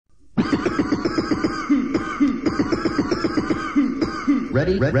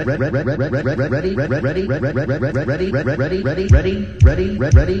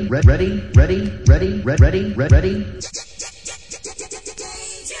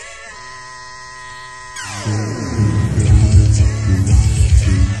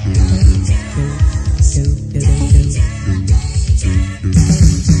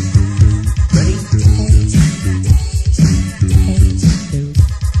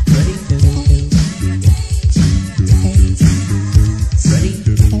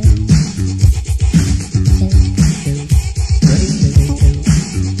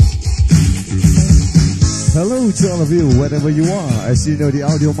To all of you, wherever you are, as you know, the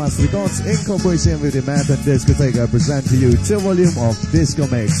Audio Mass Records in cooperation with the Manhattan Discotheque present to you 2 volume of Disco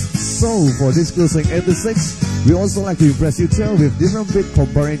Mix. So, for this closing 86, we also like to impress you too with different beat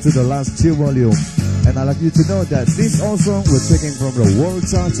comparing to the last 2 volume. And I'd like you to know that this also was taken from the world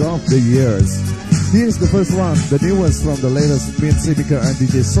charts of the years. Here's the first one, the newest from the latest Mint Civica and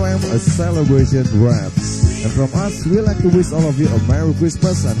DJ Swam, a celebration raps. And from us, we like to wish all of you a Merry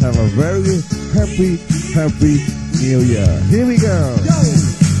Christmas and have a very happy New Year. Here we go. Yo,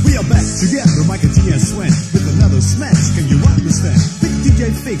 we are back together, Michael G and Swen, with another smash. Can you understand? Big DJ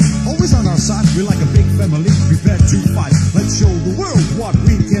Fix, always on our side. We're like a big family, prepared to fight. Let's show the world what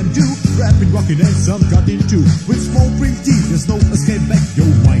we can do. Rapping, rocking, and some cutting too. With small print G, there's no escape back. Yo,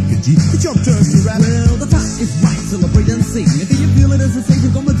 Michael G, it's your turn to rap. Well, the time is right, celebrate and sing. And can you feel it as I say,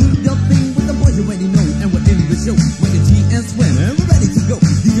 we're gonna do your thing with the boys you already know. And we're in the show, Michael G and Swen, and we're ready to go.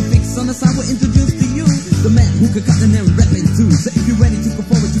 DJ Fix on the side, we're introduced to you. The man who can cut and then rapping too. So if you're ready to go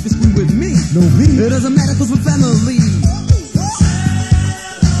forward, you can scream with me. No, me. It doesn't matter cause we're family.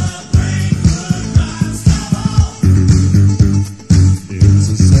 It's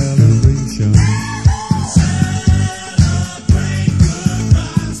a celebration.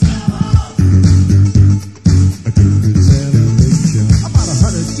 A good celebration. About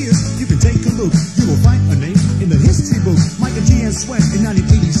 100 years, you can take a look. You will find a name in the history book. Michael G and Swen in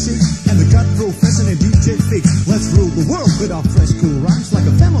 1986. And the gut professor named DJ Fix. Let's rule the world with our fresh cool rhymes like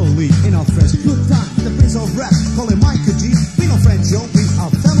a family in our fresh good time. The prince of rap, call him Michael G. We no friends, yo, we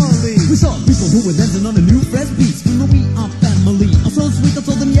are family. We saw people who were dancing on a new fresh beat. You know we are family. I'm so sweet, I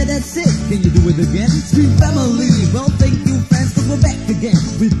told them, yeah, that's it. Can you do it again? Scream family. Well, thank you, fans, cause we're back again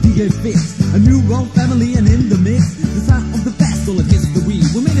with DJ Fix. A new wrong family and in the mix. The sign of the past, all of history.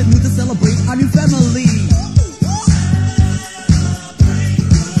 We made it new to celebrate our new family.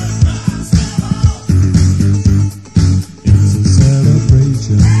 It's a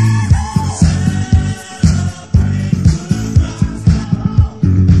celebration.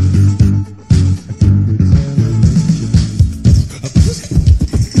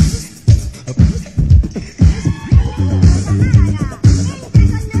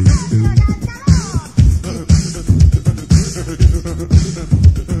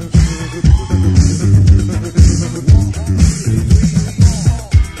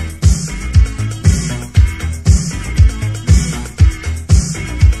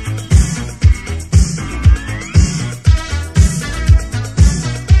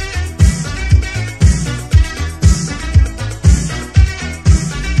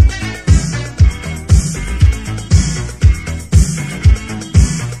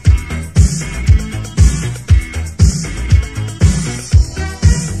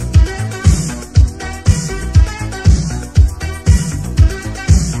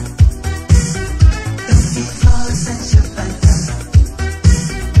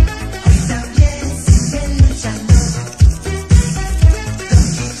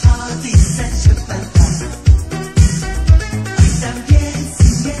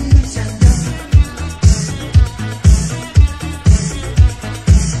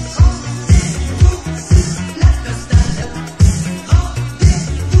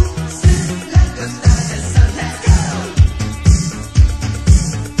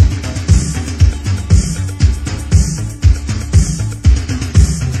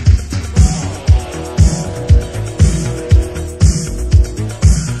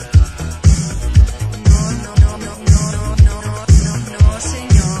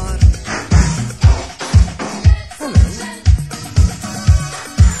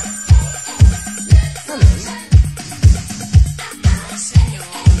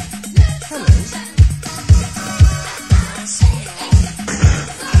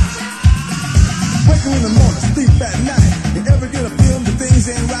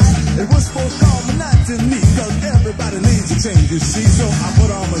 change, you see. So I put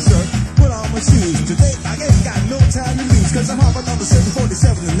on my shirt, put on my shoes. Today I ain't got no time to lose, cause I'm hopping on the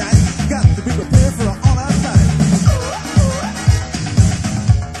 747 tonight. Got to be prepared for an all-out fight.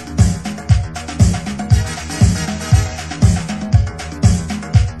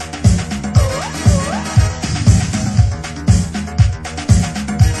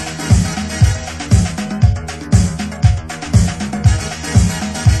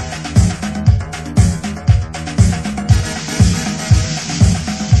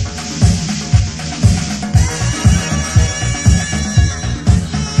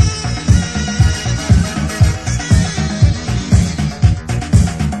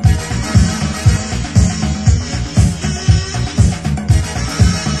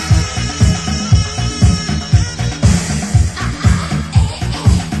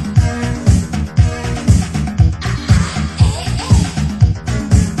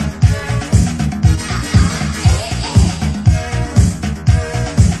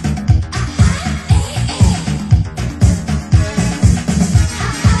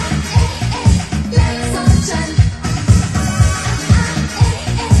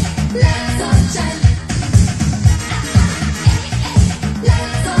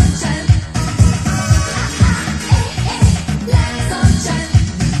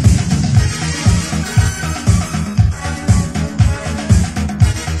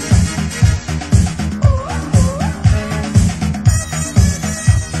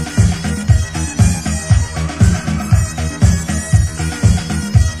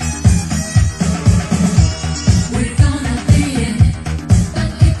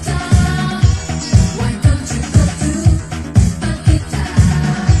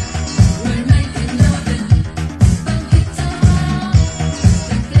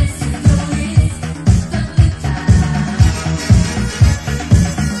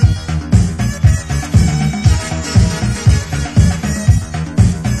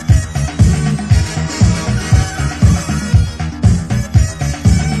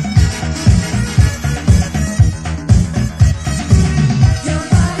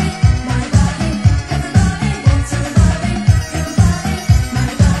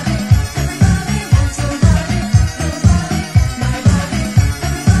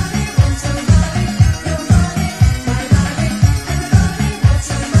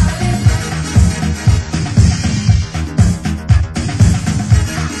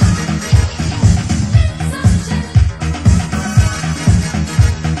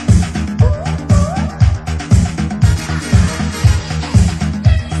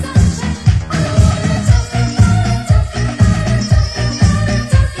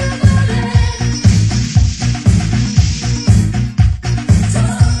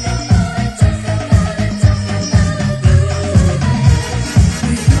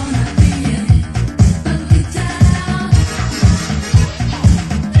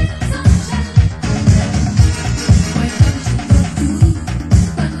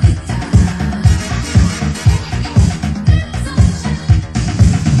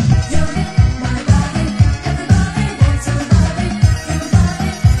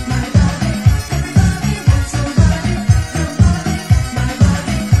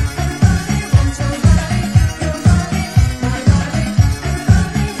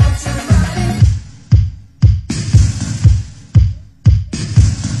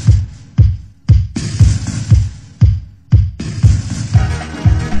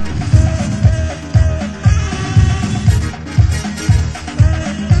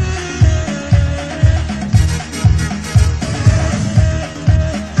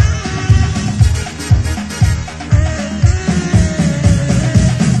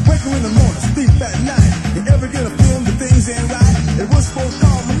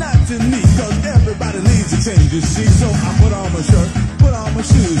 monotony, cause everybody needs a change, you see. So I put on my shirt, put on my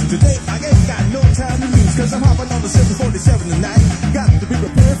shoes. Today I ain't got no time to lose, cause I'm hopping on the 747 tonight. Got to be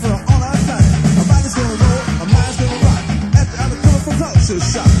prepared for an all-out fight. My body's gonna roll, my mind's gonna rock. After I'm coming from culture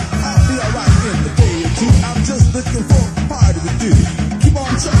shock, I'll be alright in a day or two. I'm just looking for a party to do. Keep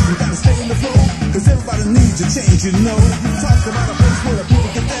on trucking, gotta stay in the flow, cause everybody needs a change, you know. You talk about a place where the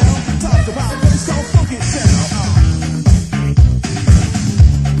people get down. Talk about a place called Funky Town.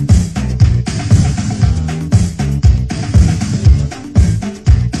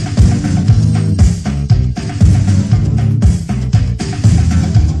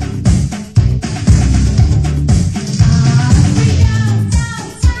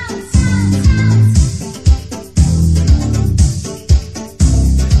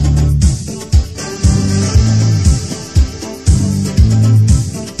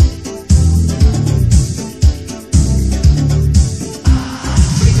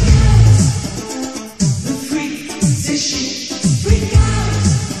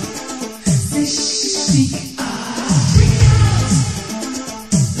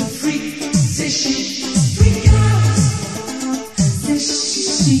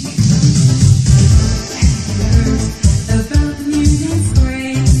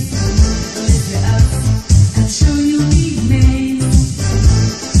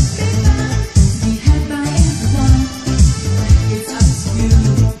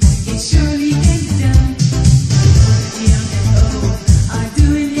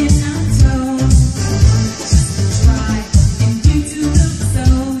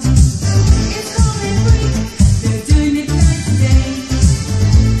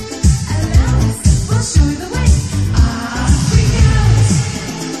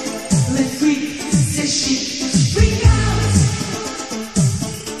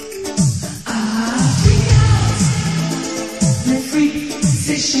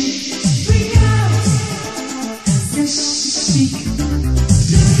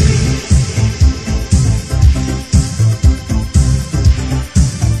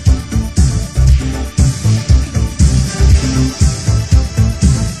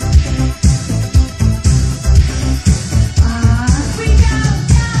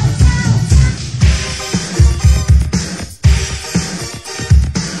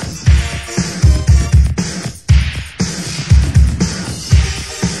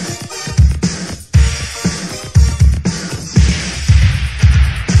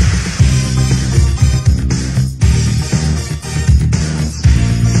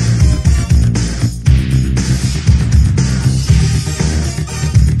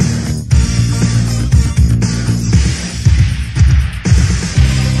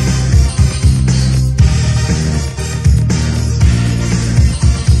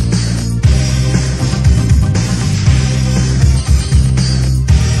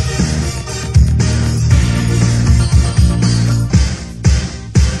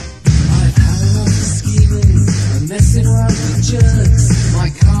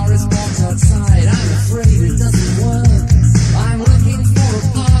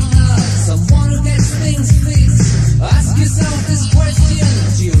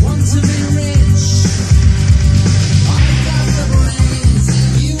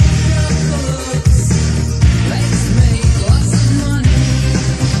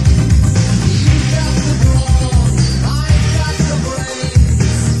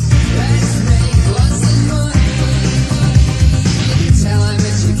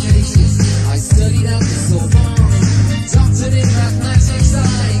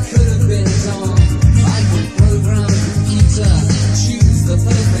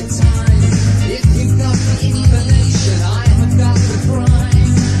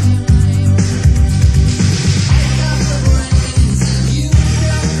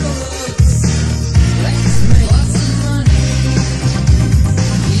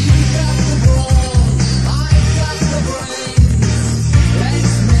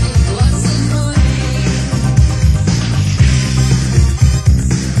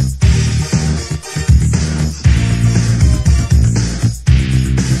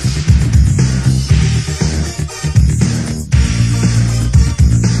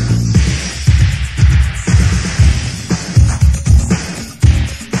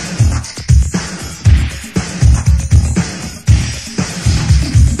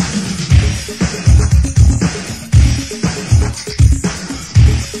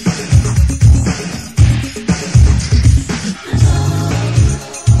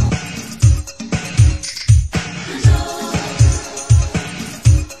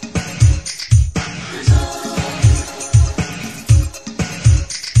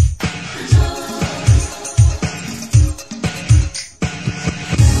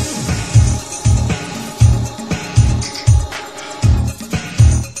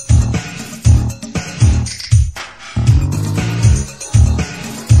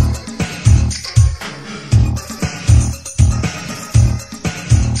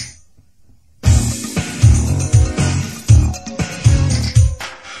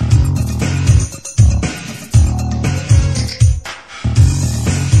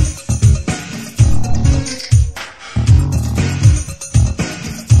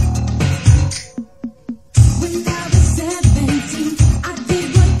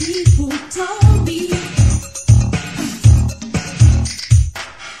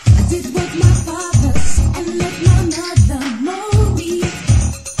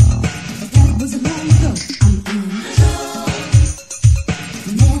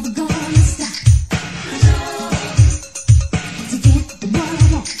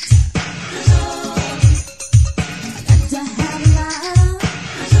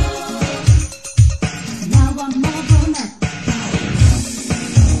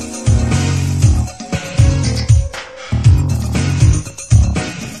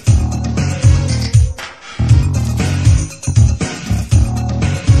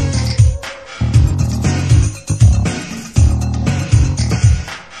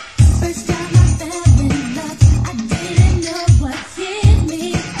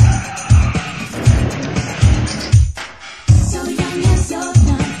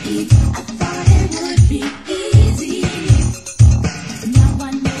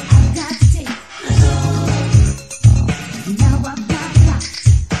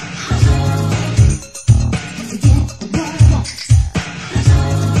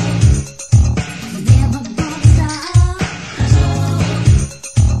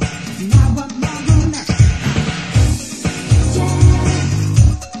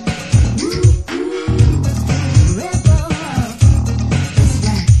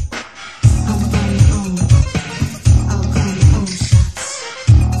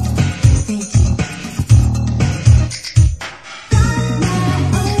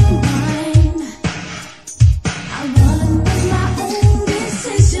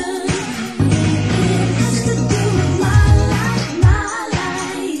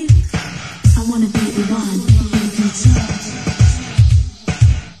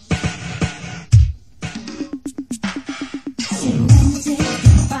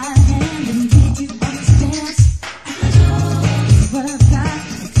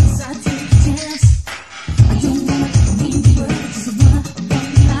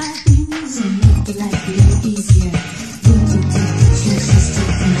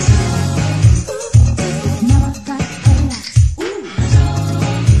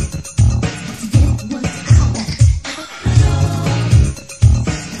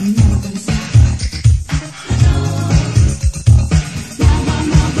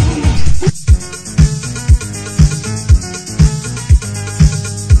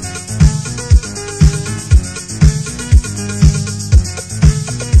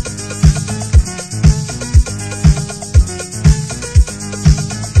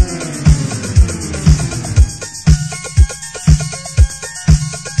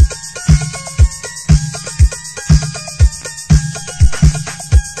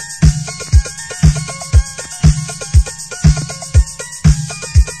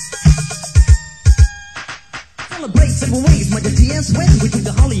 several ways, my GS when we took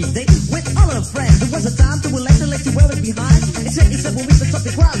the holiday with all our friends. It was a time to relax and let you wear it behind. It's several weeks, the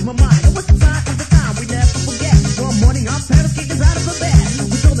topic crossed my mind. It was the sign of the time we never forget. One morning our parents kicked us out of the bed.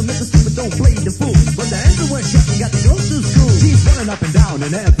 We told them Mr. Stupid don't play the fool, but the answer was shut, we got to go to school. He's running up and down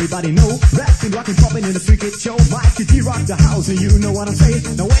and everybody know. Rapping, rocking, popping in the street kid show. Mikey G rock the house and you know what I'm saying.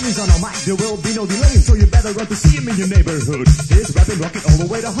 Now when he's on a mic there will be no delay, so you better run to see him in your neighborhood. He's rapping, rocking all the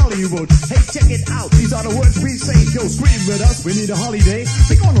way to Hollywood. Hey, check it out, these are the words we say. Yo, scream with us, we need a holiday.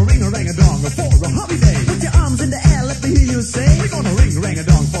 We're gonna ring a rang-a-dong for a holiday. Put your arms in the air, let me hear you say. We're gonna ring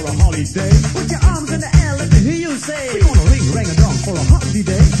rang-a-dong for a holiday. Put your arms in the air, let me hear you say. We're gonna ring rang-a-dong for a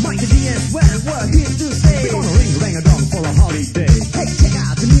holiday. Mike and DS, well, we're here to stay. We're gonna ring rang-a-dong for a holiday. Hey, check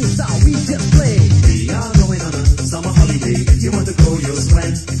out the new style we just played. We are going on a summer holiday. If you want to go, you'll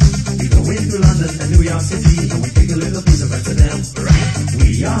swim. We go into London and New York City, and we take a little piece of Amsterdam.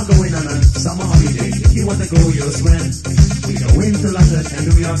 We are going on a summer holiday. If you want to go, you'll swim. We go into London and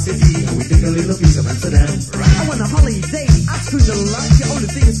New York City, and we take a little piece of Amsterdam. I want a holiday, I screw the lunch. The only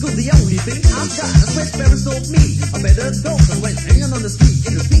thing is cool, the only thing I've got. A French parents told me I better go, cause when hanging on the street,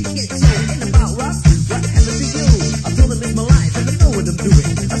 in the street get chilled. Ain't about rock, what happened to you? I told them it's my life, and I know what I'm doing.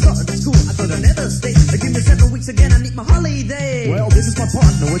 I started at school, I thought I'd never stay. Give me 7 weeks again, I need my holiday. Well, this is my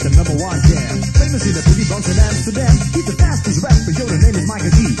partner with the #1 jam. Famous in the boogie bronx in Amsterdam. He's the fastest rapper, yo, the name is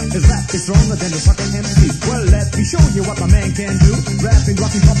Michael G. His rap is stronger than the fucking MC. Well, let me show you what my man can do. Rapping,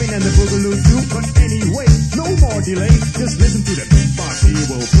 rocking, popping, and the boogaloo too. But anyway, no more delay. Just listen to the beatbox he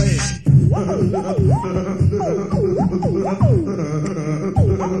will play.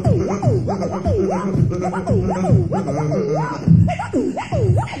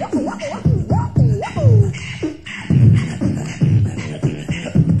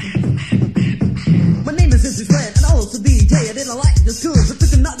 My name is Izzy's friend, and also DJ. I didn't like the school, so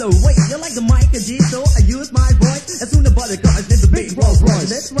took another way. You like the mic and G, so I used my voice. As soon as I bought the car, I did the big Rolls Royce.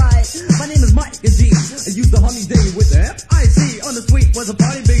 That's right, my name is Mike and G. I used the holiday with the F-I-C. On the street was a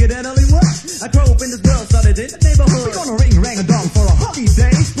party bigger than Hollywood. I drove in this world, started in the neighborhood. We're gonna ring rang-a-dong for a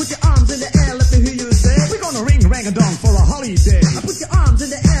holiday. Put your arms in the air, let me hear you say. We're gonna ring rang-a-dong for a holiday. I put your arms in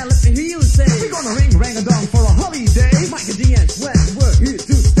the air, let me hear you say. We're gonna ring rang-a-dong for a holiday. Mike and DS, well, we're here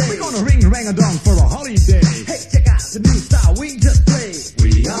to stay. We're gonna ring rang-a-dong for a holiday. Hey, check out the new style we just played.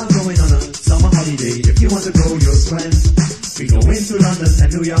 We are going on a summer holiday. If you want to go, you'll swim. We go into London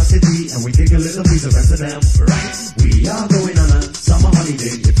and New York City, and we take a little piece of Amsterdam. Right? We are going on a summer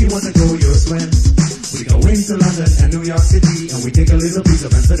holiday. If you want to go, you'll swim. We go into London and New York City, and we take a little piece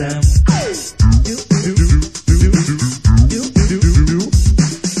of Amsterdam.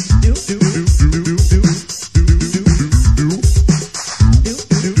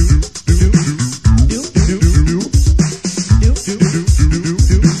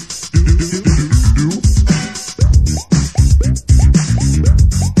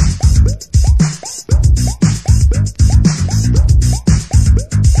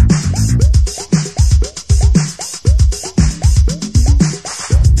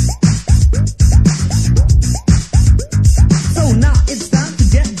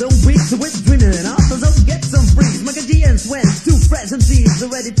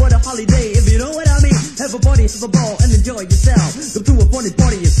 Ready for the holiday, if you know what I mean. Have a party, have a ball, and enjoy yourself. Come to a funny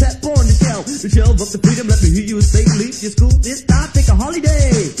party and step on the shelf. The shelf of the freedom, let me hear you say. Leave your school this time, take a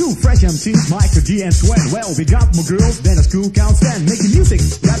holiday. Two fresh MCs, Michael G and Swen. Well, we got more girls than a school can't stand. Making music,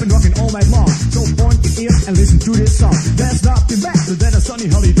 rapping, rocking all night long. So point your ears and listen to this song. There's nothing better than a sunny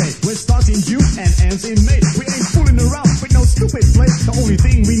holiday. Which starts in June and ends in May. We ain't fooling around with no stupid play. The only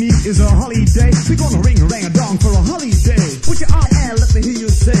thing we need is a holiday. We're gonna ring rang-a-dong for a holiday. Put your arm out, let me hear you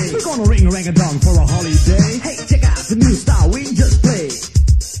say. We're gonna ring rang-a-dong for a holiday. Hey, check out the new style we just played.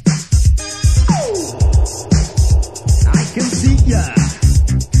 I can see ya,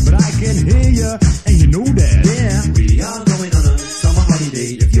 but I can hear ya, and you know that. Yeah. We are going on a summer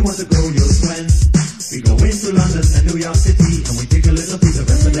holiday. If you want to go, you'll swim. We go into London and New York City, and we take a little piece of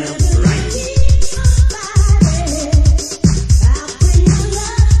Amsterdam. Right?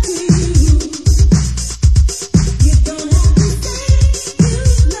 You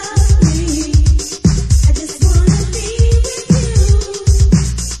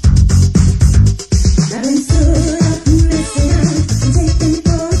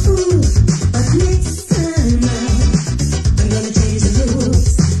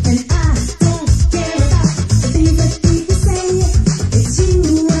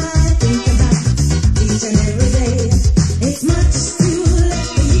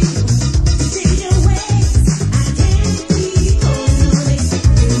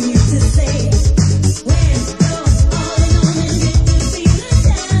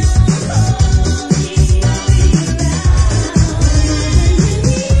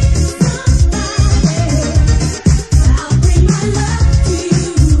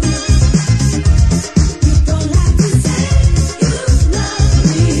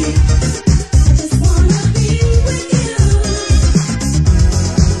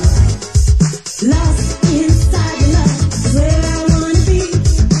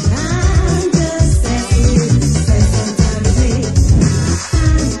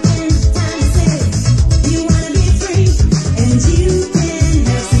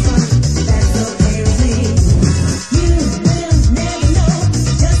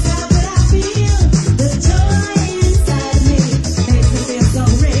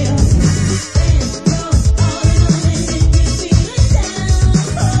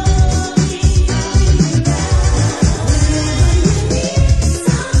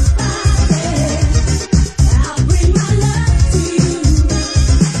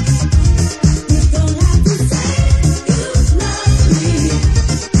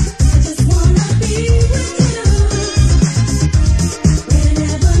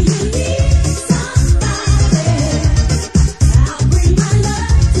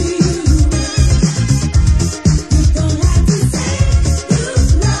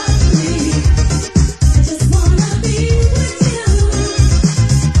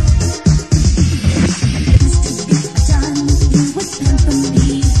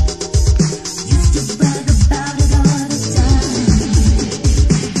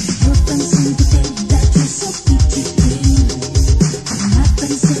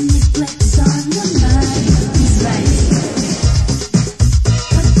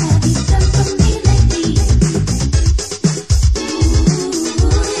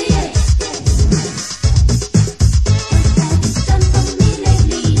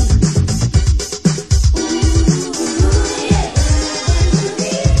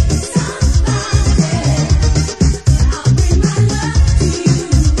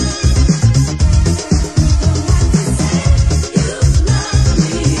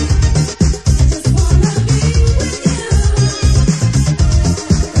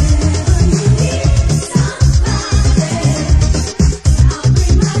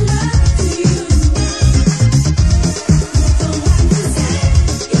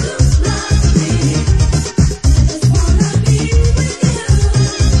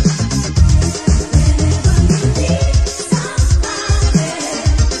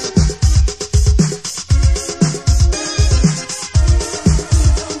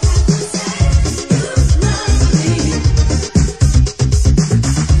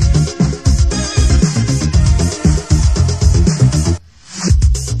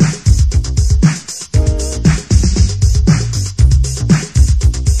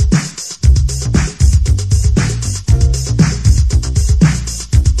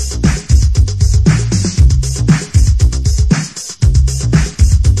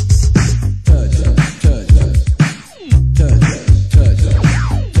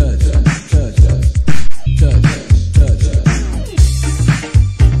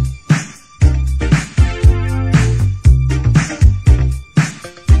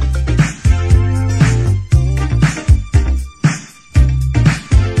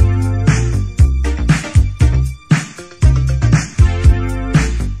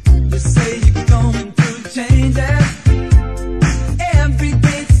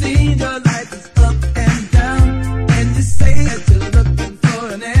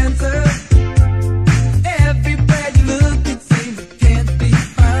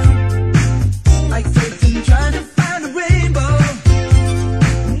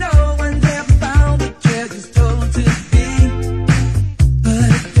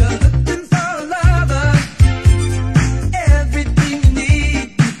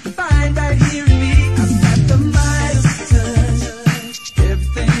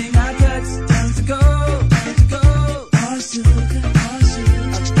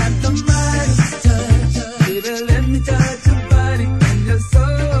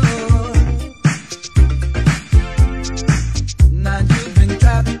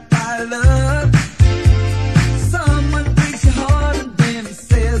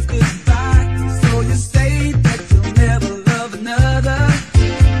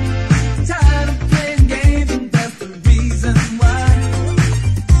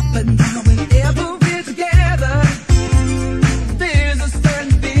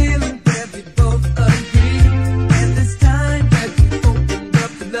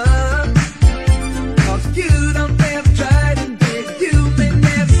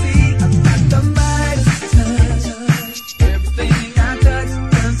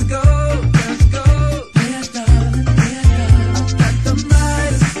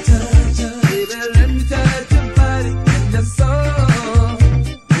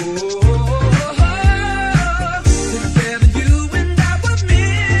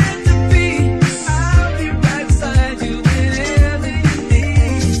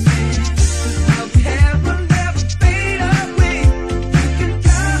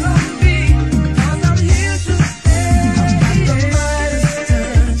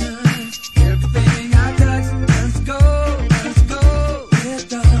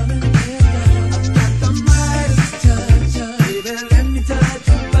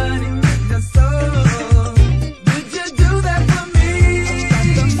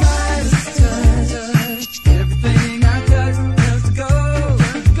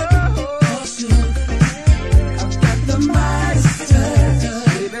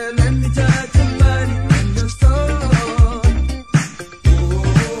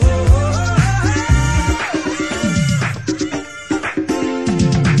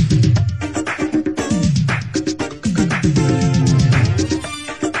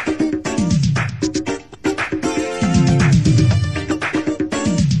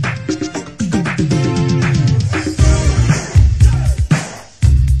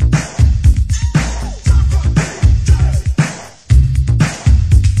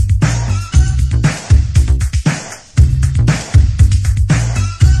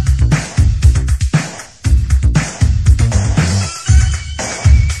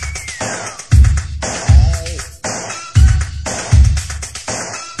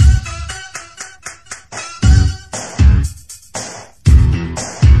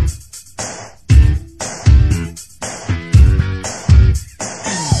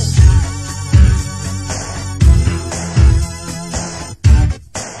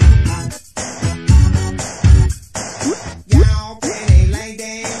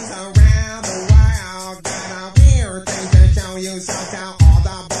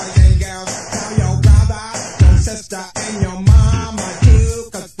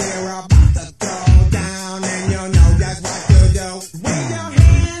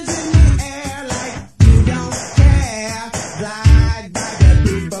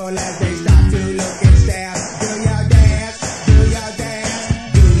people as they stop to look and stare. Do your dance, do your dance,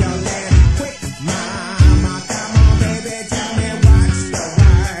 do your dance. Quick, mama, come on, baby, tell me what's the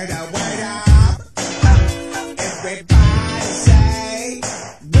word up. Everybody say,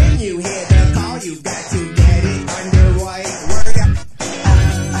 when you hear the call, you got to get it underway. Word up.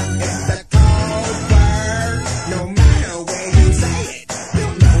 It's the code word. No matter where you say it, you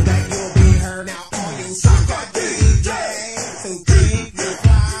know that you'll be heard. Now all you sucker DJs who keep you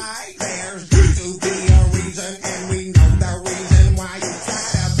fly, there's got to be a reason, and we know the reason why you try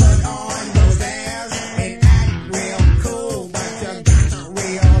to put on those airs and act real cool, but you got to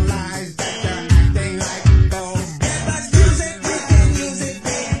realize that you're acting like fools. Give us music, we can use it,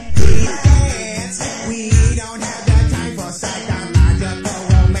 we dance. We don't have the time for psychological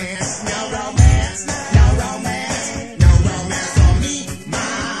romance. No romance, no romance, no romance for me.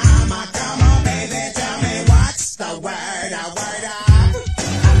 Mama, come on, baby, tell me what's the word up.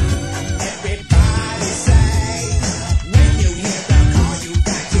 Everybody say, when you hear the call, you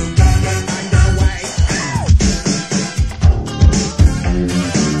got to get it underway.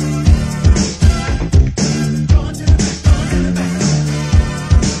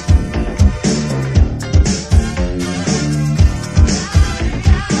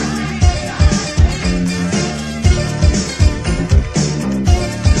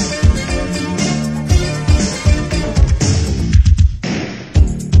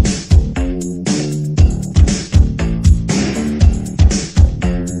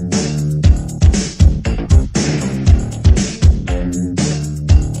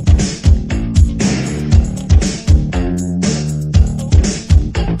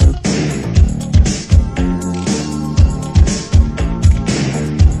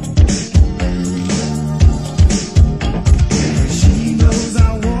 She knows I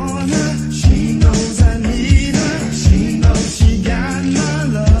want her, she knows I need her, she knows she got my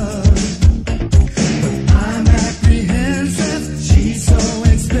love. But I'm apprehensive, she's so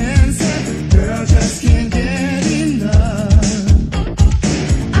expensive, girl just can't get enough.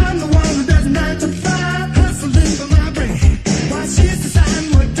 I'm the one who does 9 to 5, hustling for my brain, while she's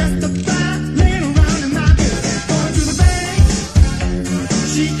deciding what justify, laying around in my bed, going to the bank.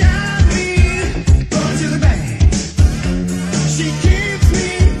 She got me, going to the bank. She keeps me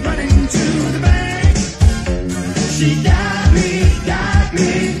running to the bank. She got me, got me.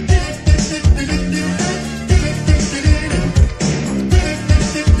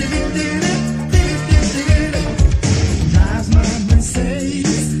 Drives my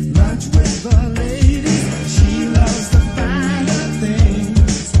Mercedes, lunch with the ladies. She loves the finer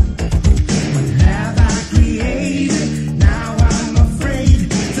things. What have I created? Now I'm afraid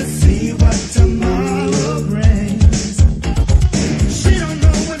to see what tomorrow brings. She don't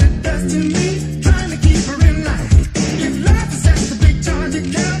know what it does to me, trying to keep her in line. If love is such a big charge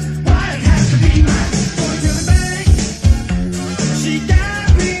account, why it has to be mine? Going to the bank, she got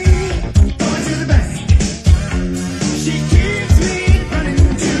me. Going to the bank, she keeps me running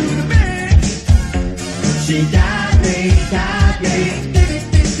to the bank. She got me, got me.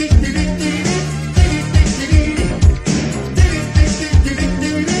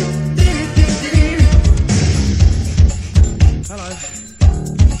 Hello.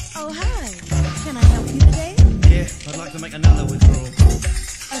 Oh, hi. Can I help you today? Yeah, I'd like to make another withdrawal.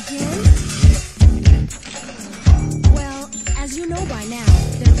 A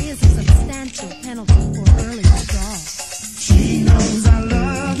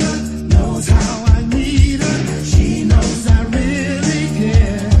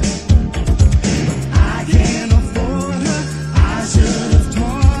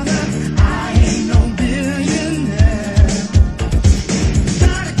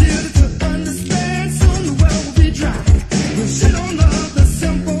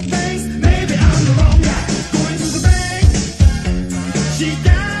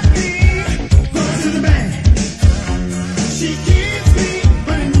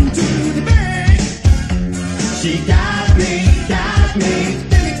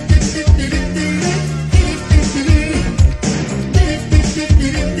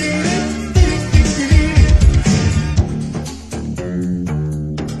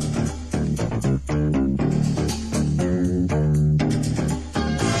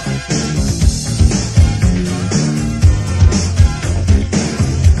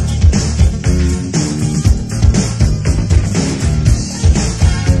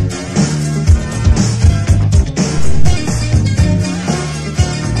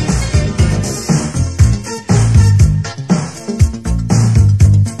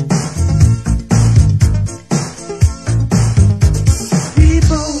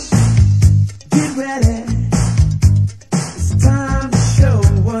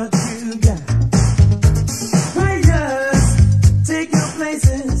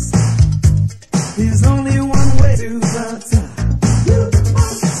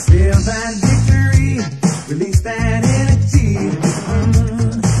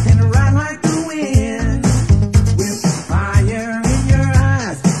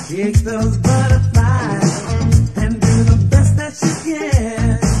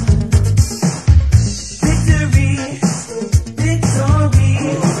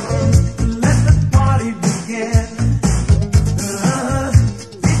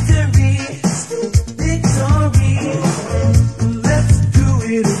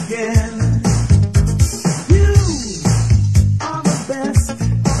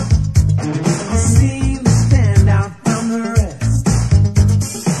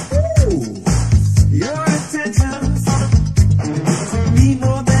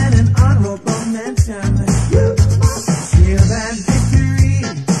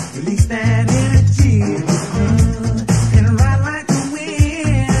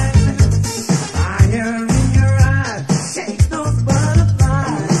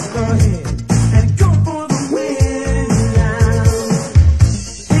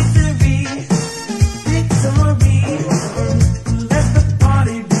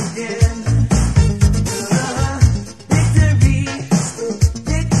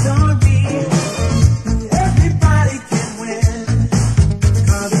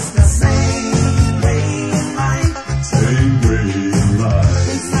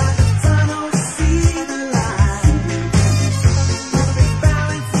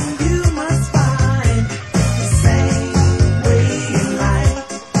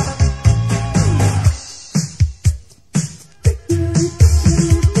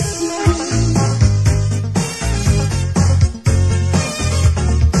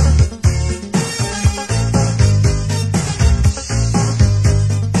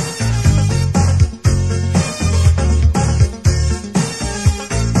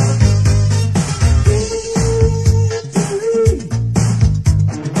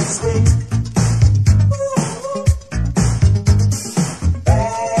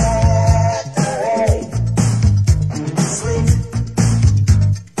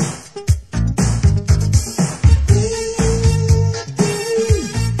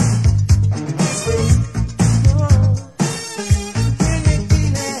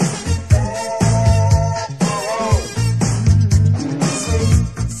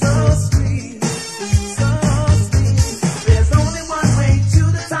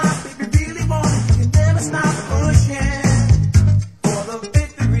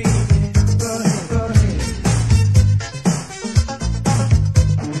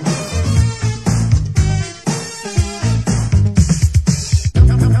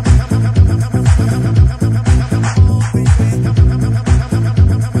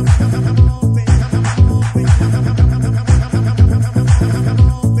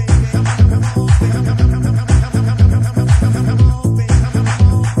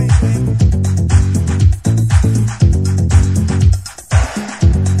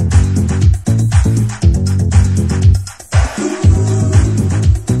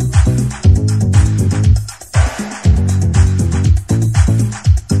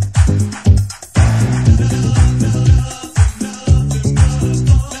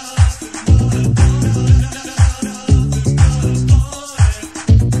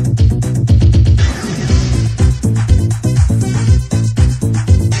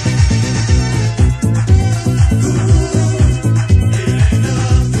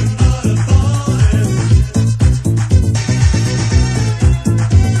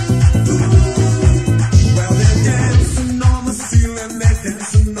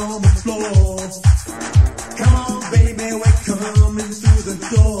the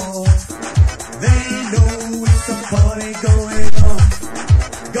door. They know it's a party going on.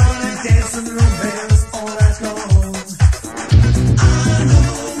 Gonna dance and romance all night long. I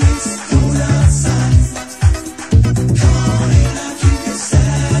know it's cold outside. Calling out, keep you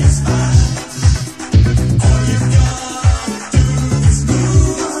satisfied. All you gotta do is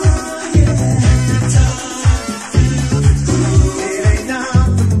move. Every time you feel the groove. It ain't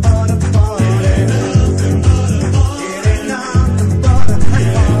nothing but a party. It ain't nothing but a party. It ain't nothing but a party.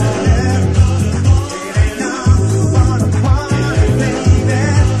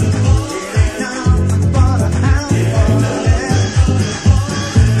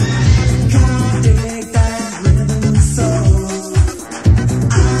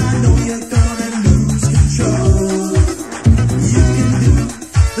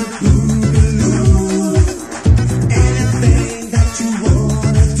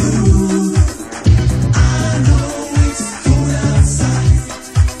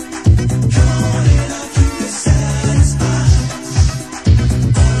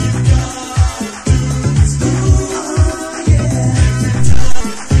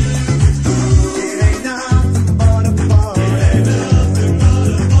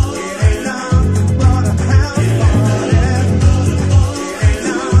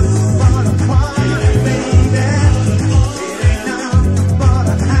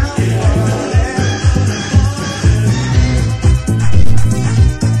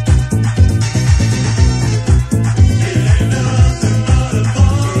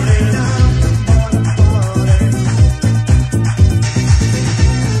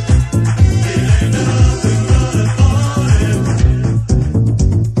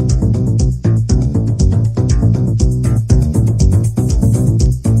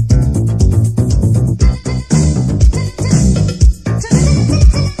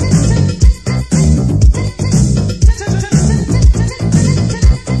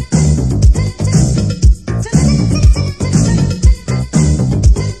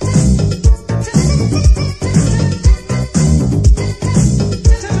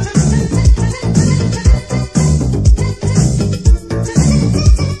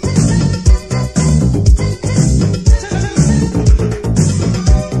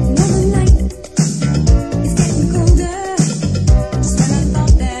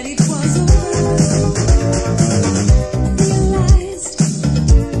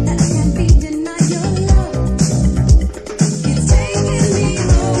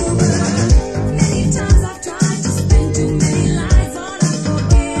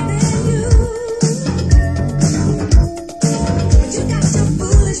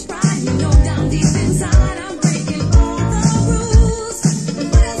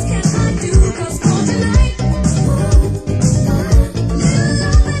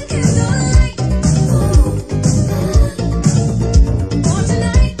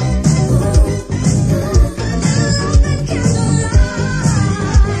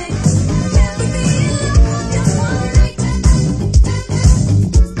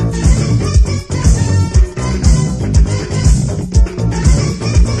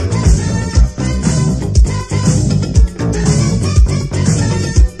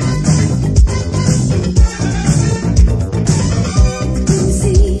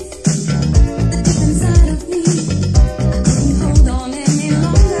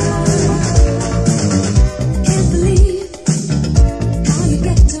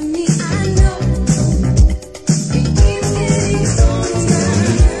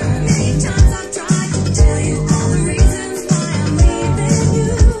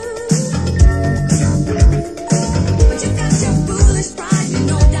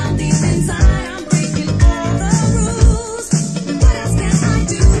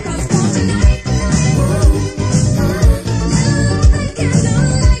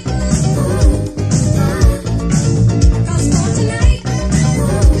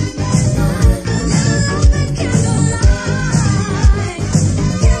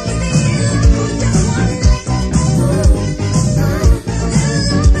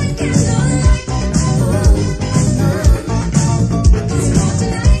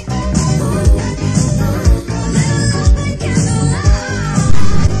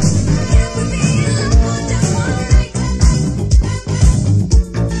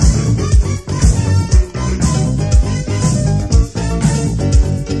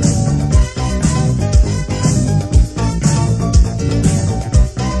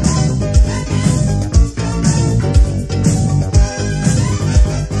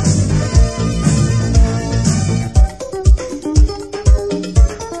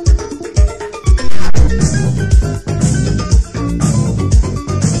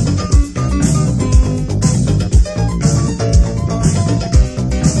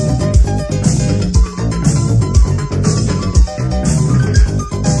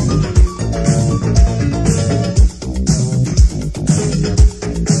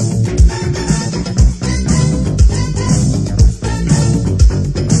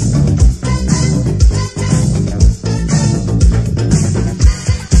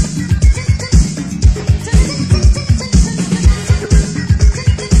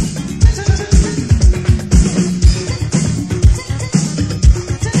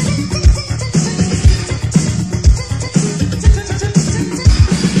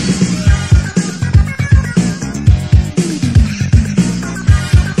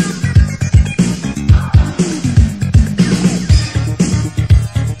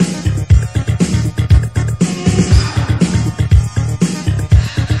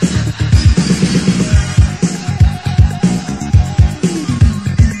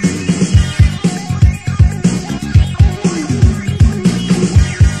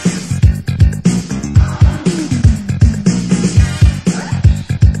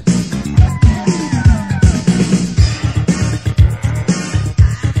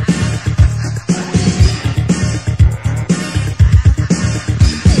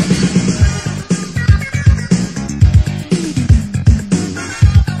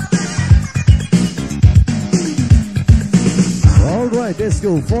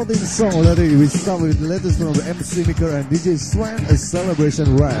 Disco 14 song already. We start with the latest from the MC Maker and DJ Swan, a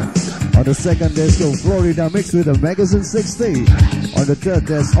celebration rap. On the second, Disco Florida mix with the Magazine 60. On the third,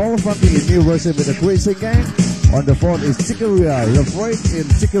 there's All Funky in new version with the Crazy Gang. On the fourth is Chicoria, Refrain in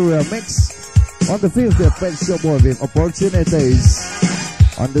Chicoria mix. On the fifth, the Pet Shop Boy with Opportunities.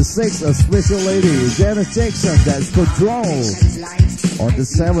 On the sixth, a special lady, Janet Jackson, that's Control. On the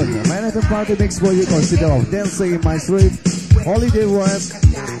seventh, a Manhattan Party mix for you consider of Dancing in My Street, Holiday Rap.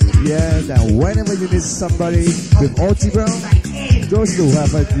 Yeah, then whenever you need somebody with O.T. Brown, those two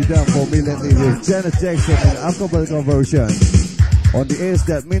have done for me lately with Janet Jackson in alphabetical version. On the eighth,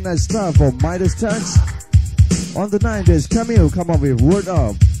 that Midnight Star for Midas Touch. On the ninth, there's Camille come up with Word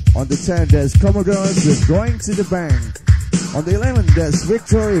Up. On the 10th, there's Commodores with Going to the Bank. On the 11th, there's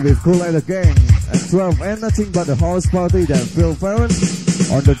Victory with Cool and the Gang. And 12th, and Nothing But the House Party, that's Phil Ferron.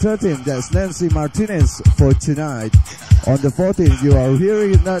 On the 13th, there's Nancy Martinez for Tonight. On the 14th, you are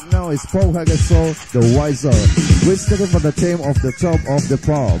hearing it right now, is Paul Hagaso, The Wiser. We're taken from the theme of the Top of the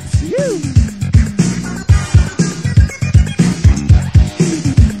Pops.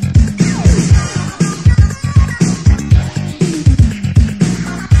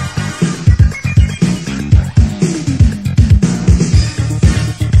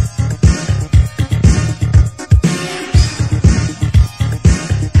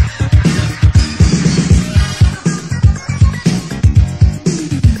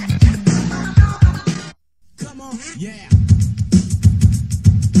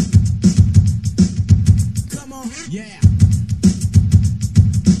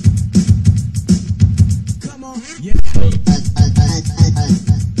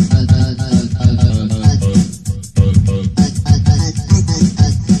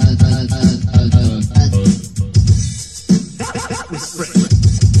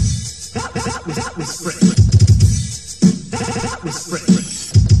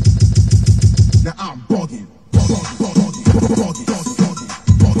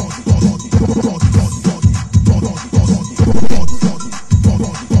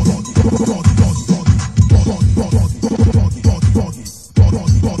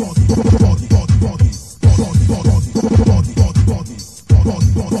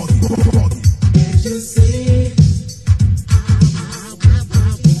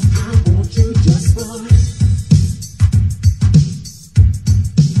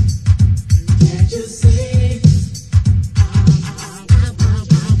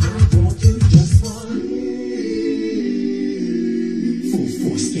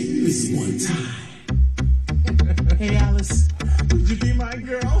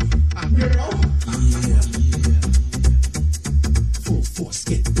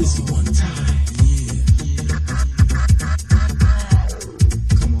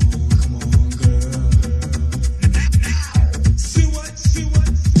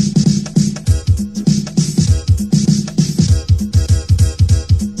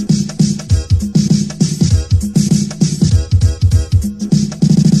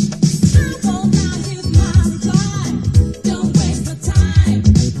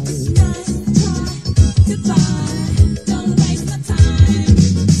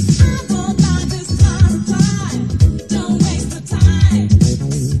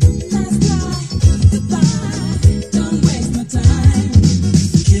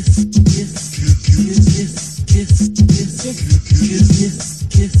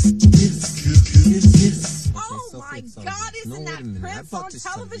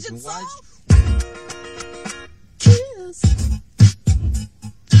 television song? Kiss.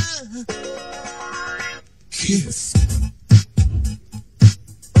 Kiss.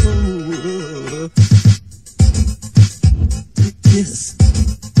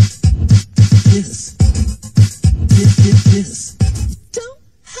 Kiss. Kiss. Don't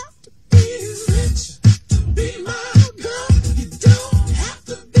have to be rich to be my girl. You don't have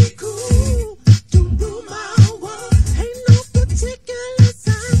to be cool to rule my world. Ain't no particular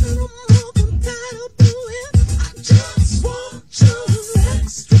sign that I'm more compatible with. I just want your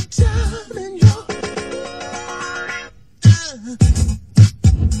extra time and your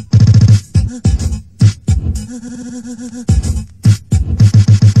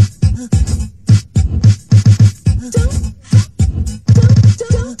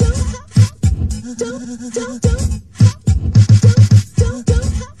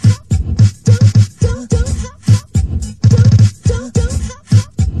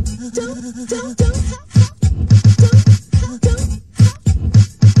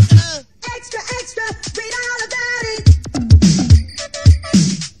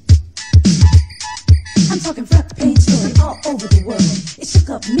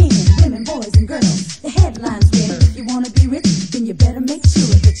men, women, boys, and girls. The headlines read, if you wanna be rich, then you better make sure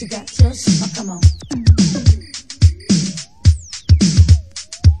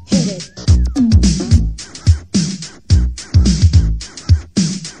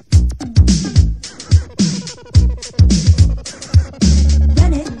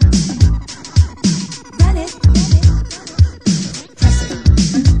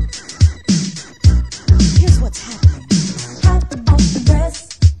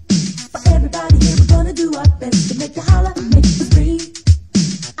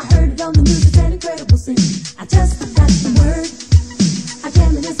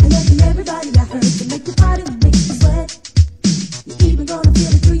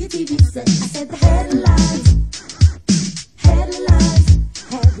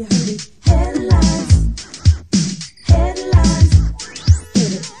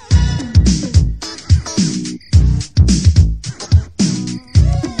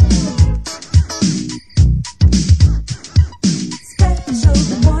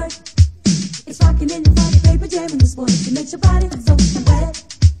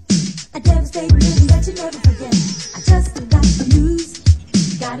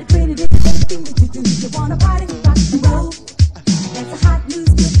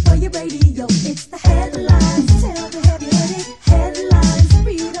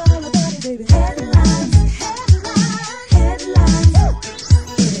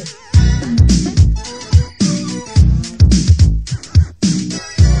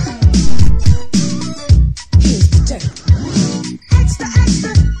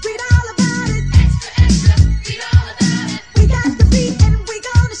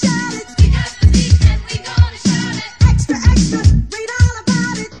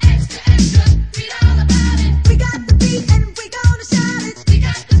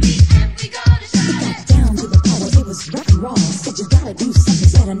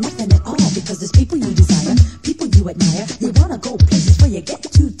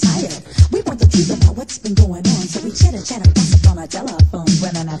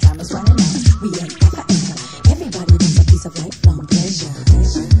time is running out. We ain't got forever. Everybody wants a piece of lifelong pleasure.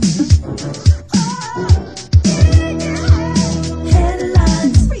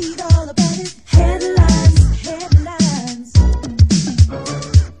 Headlines, read all about it. Headlines, headlines.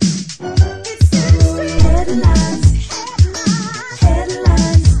 It's in the street. Headlines, headlines,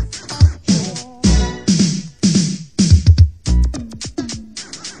 headlines.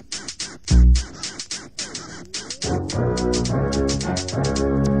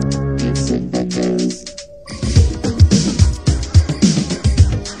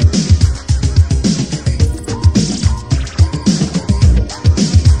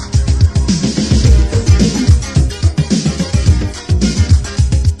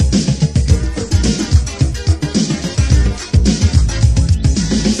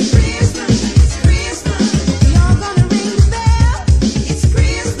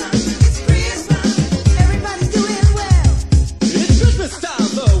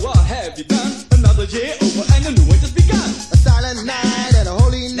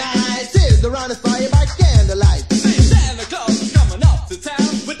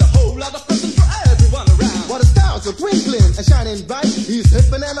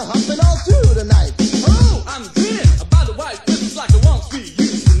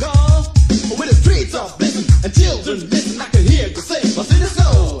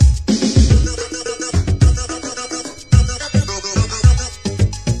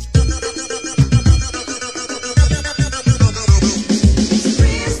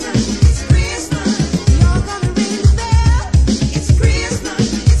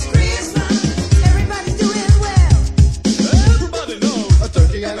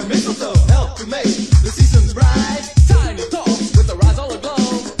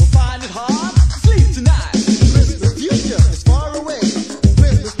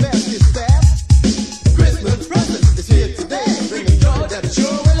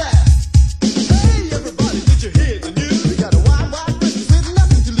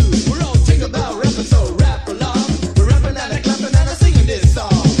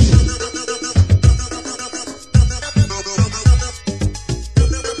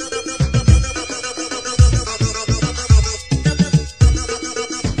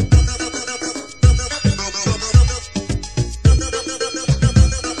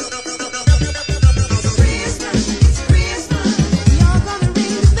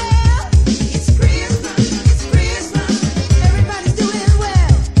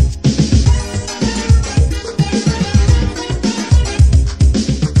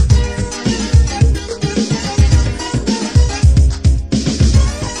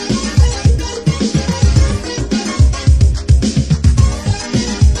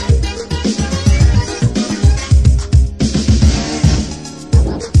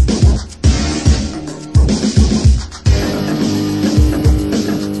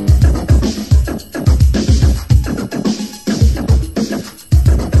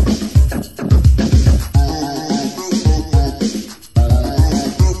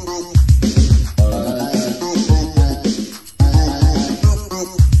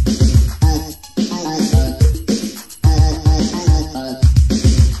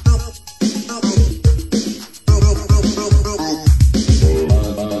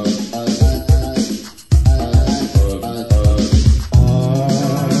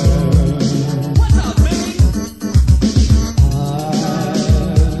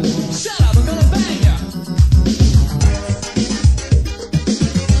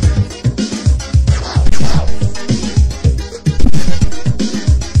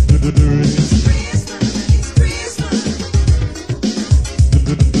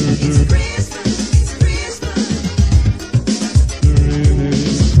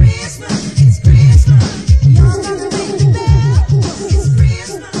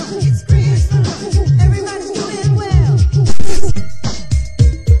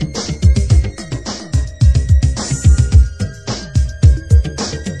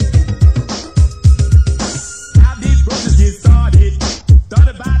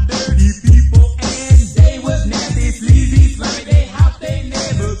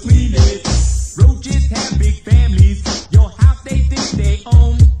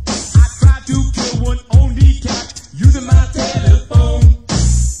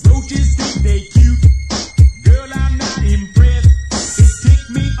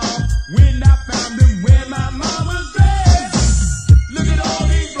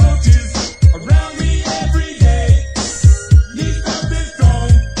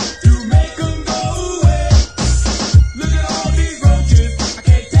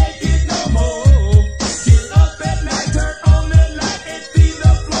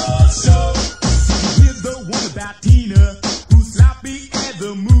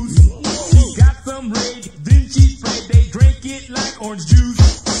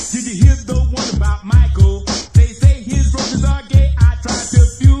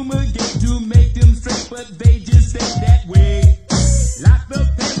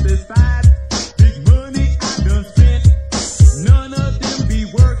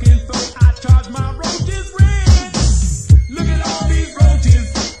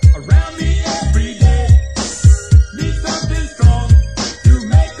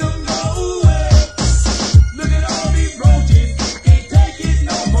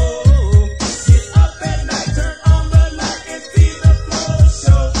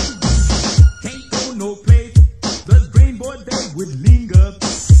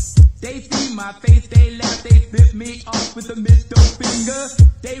 my face, they laugh, they flip me off with a middle finger.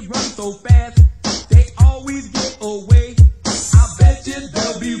 They run so fast, they always get away. I bet you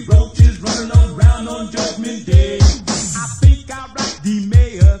there'll be roaches running around on Judgment Day. I think I'll write the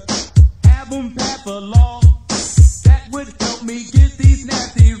mayor, have them pass a law that would help me get these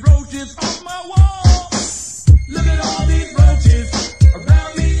nasty roaches off my wall. Look at all these roaches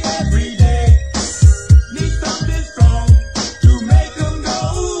around me every day. Need something strong to make them go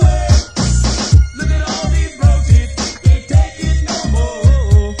away. Look at all these roaches, can't take it no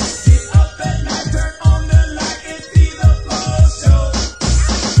more. Get up at night, turn on the light and see the floor show.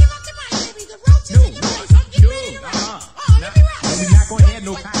 Give up the mic, baby. The roaches in the place. I'm getting ready to rock. Oh, let me rock. We're not gonna have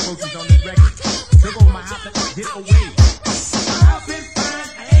no cockroaches on this record. Look over my house and get away. My house is fine,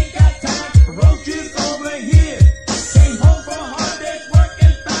 I ain't got time for roaches over here. Came home from a hard day's work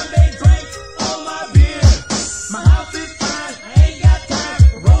and found they drank all my beer. My house is fine, I ain't got time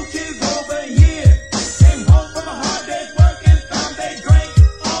for roaches over here. Came home from a hard day's work and found they drank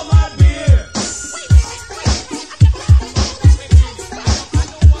all my beer.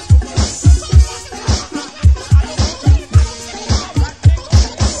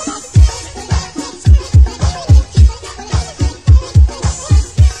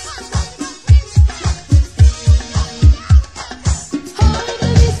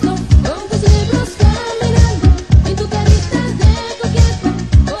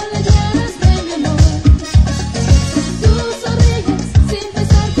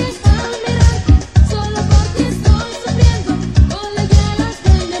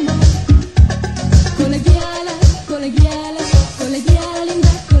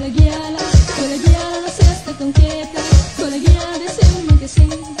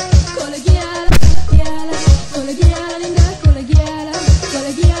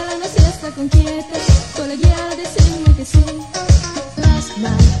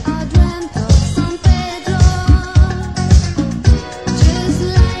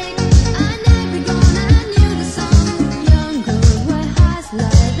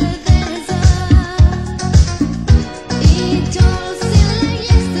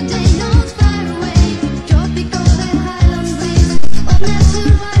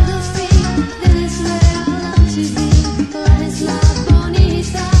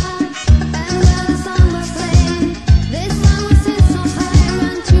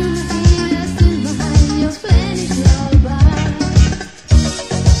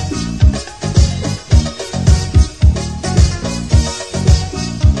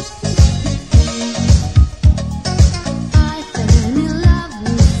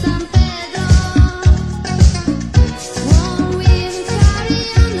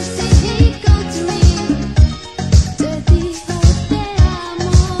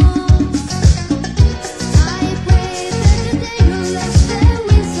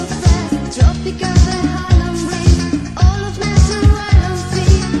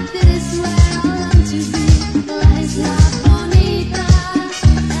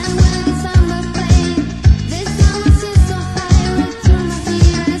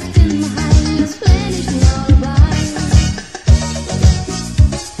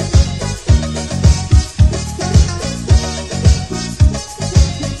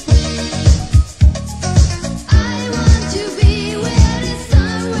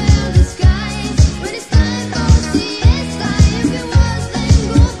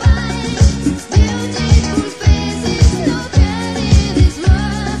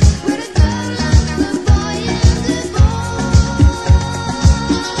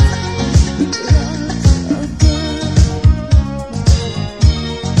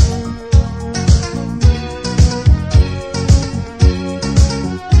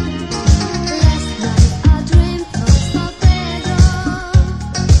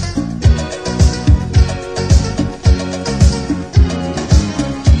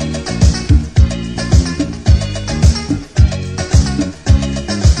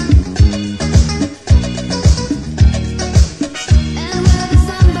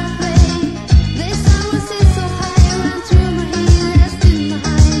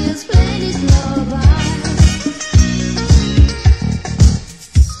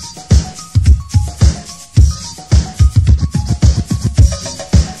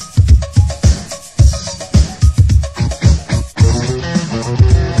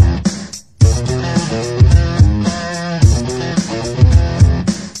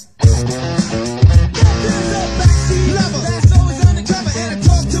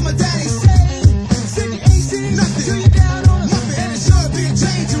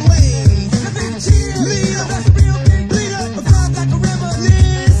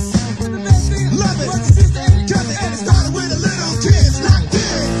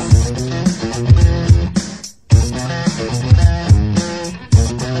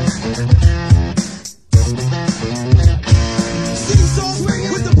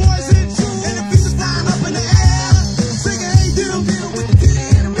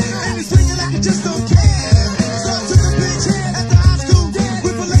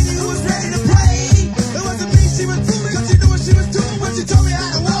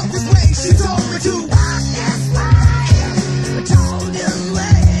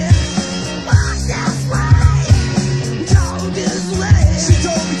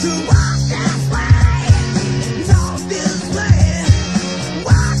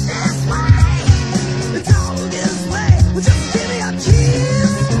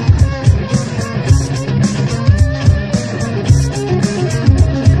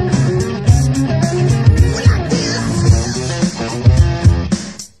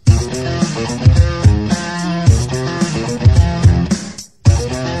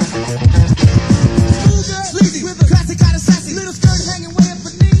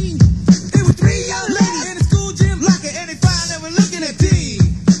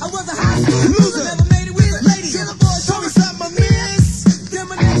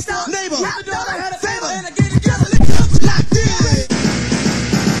 the door, I had a favor, and I gave it just a little like this.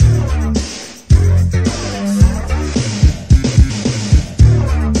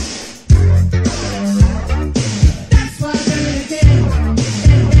 That's why I'm doing it again.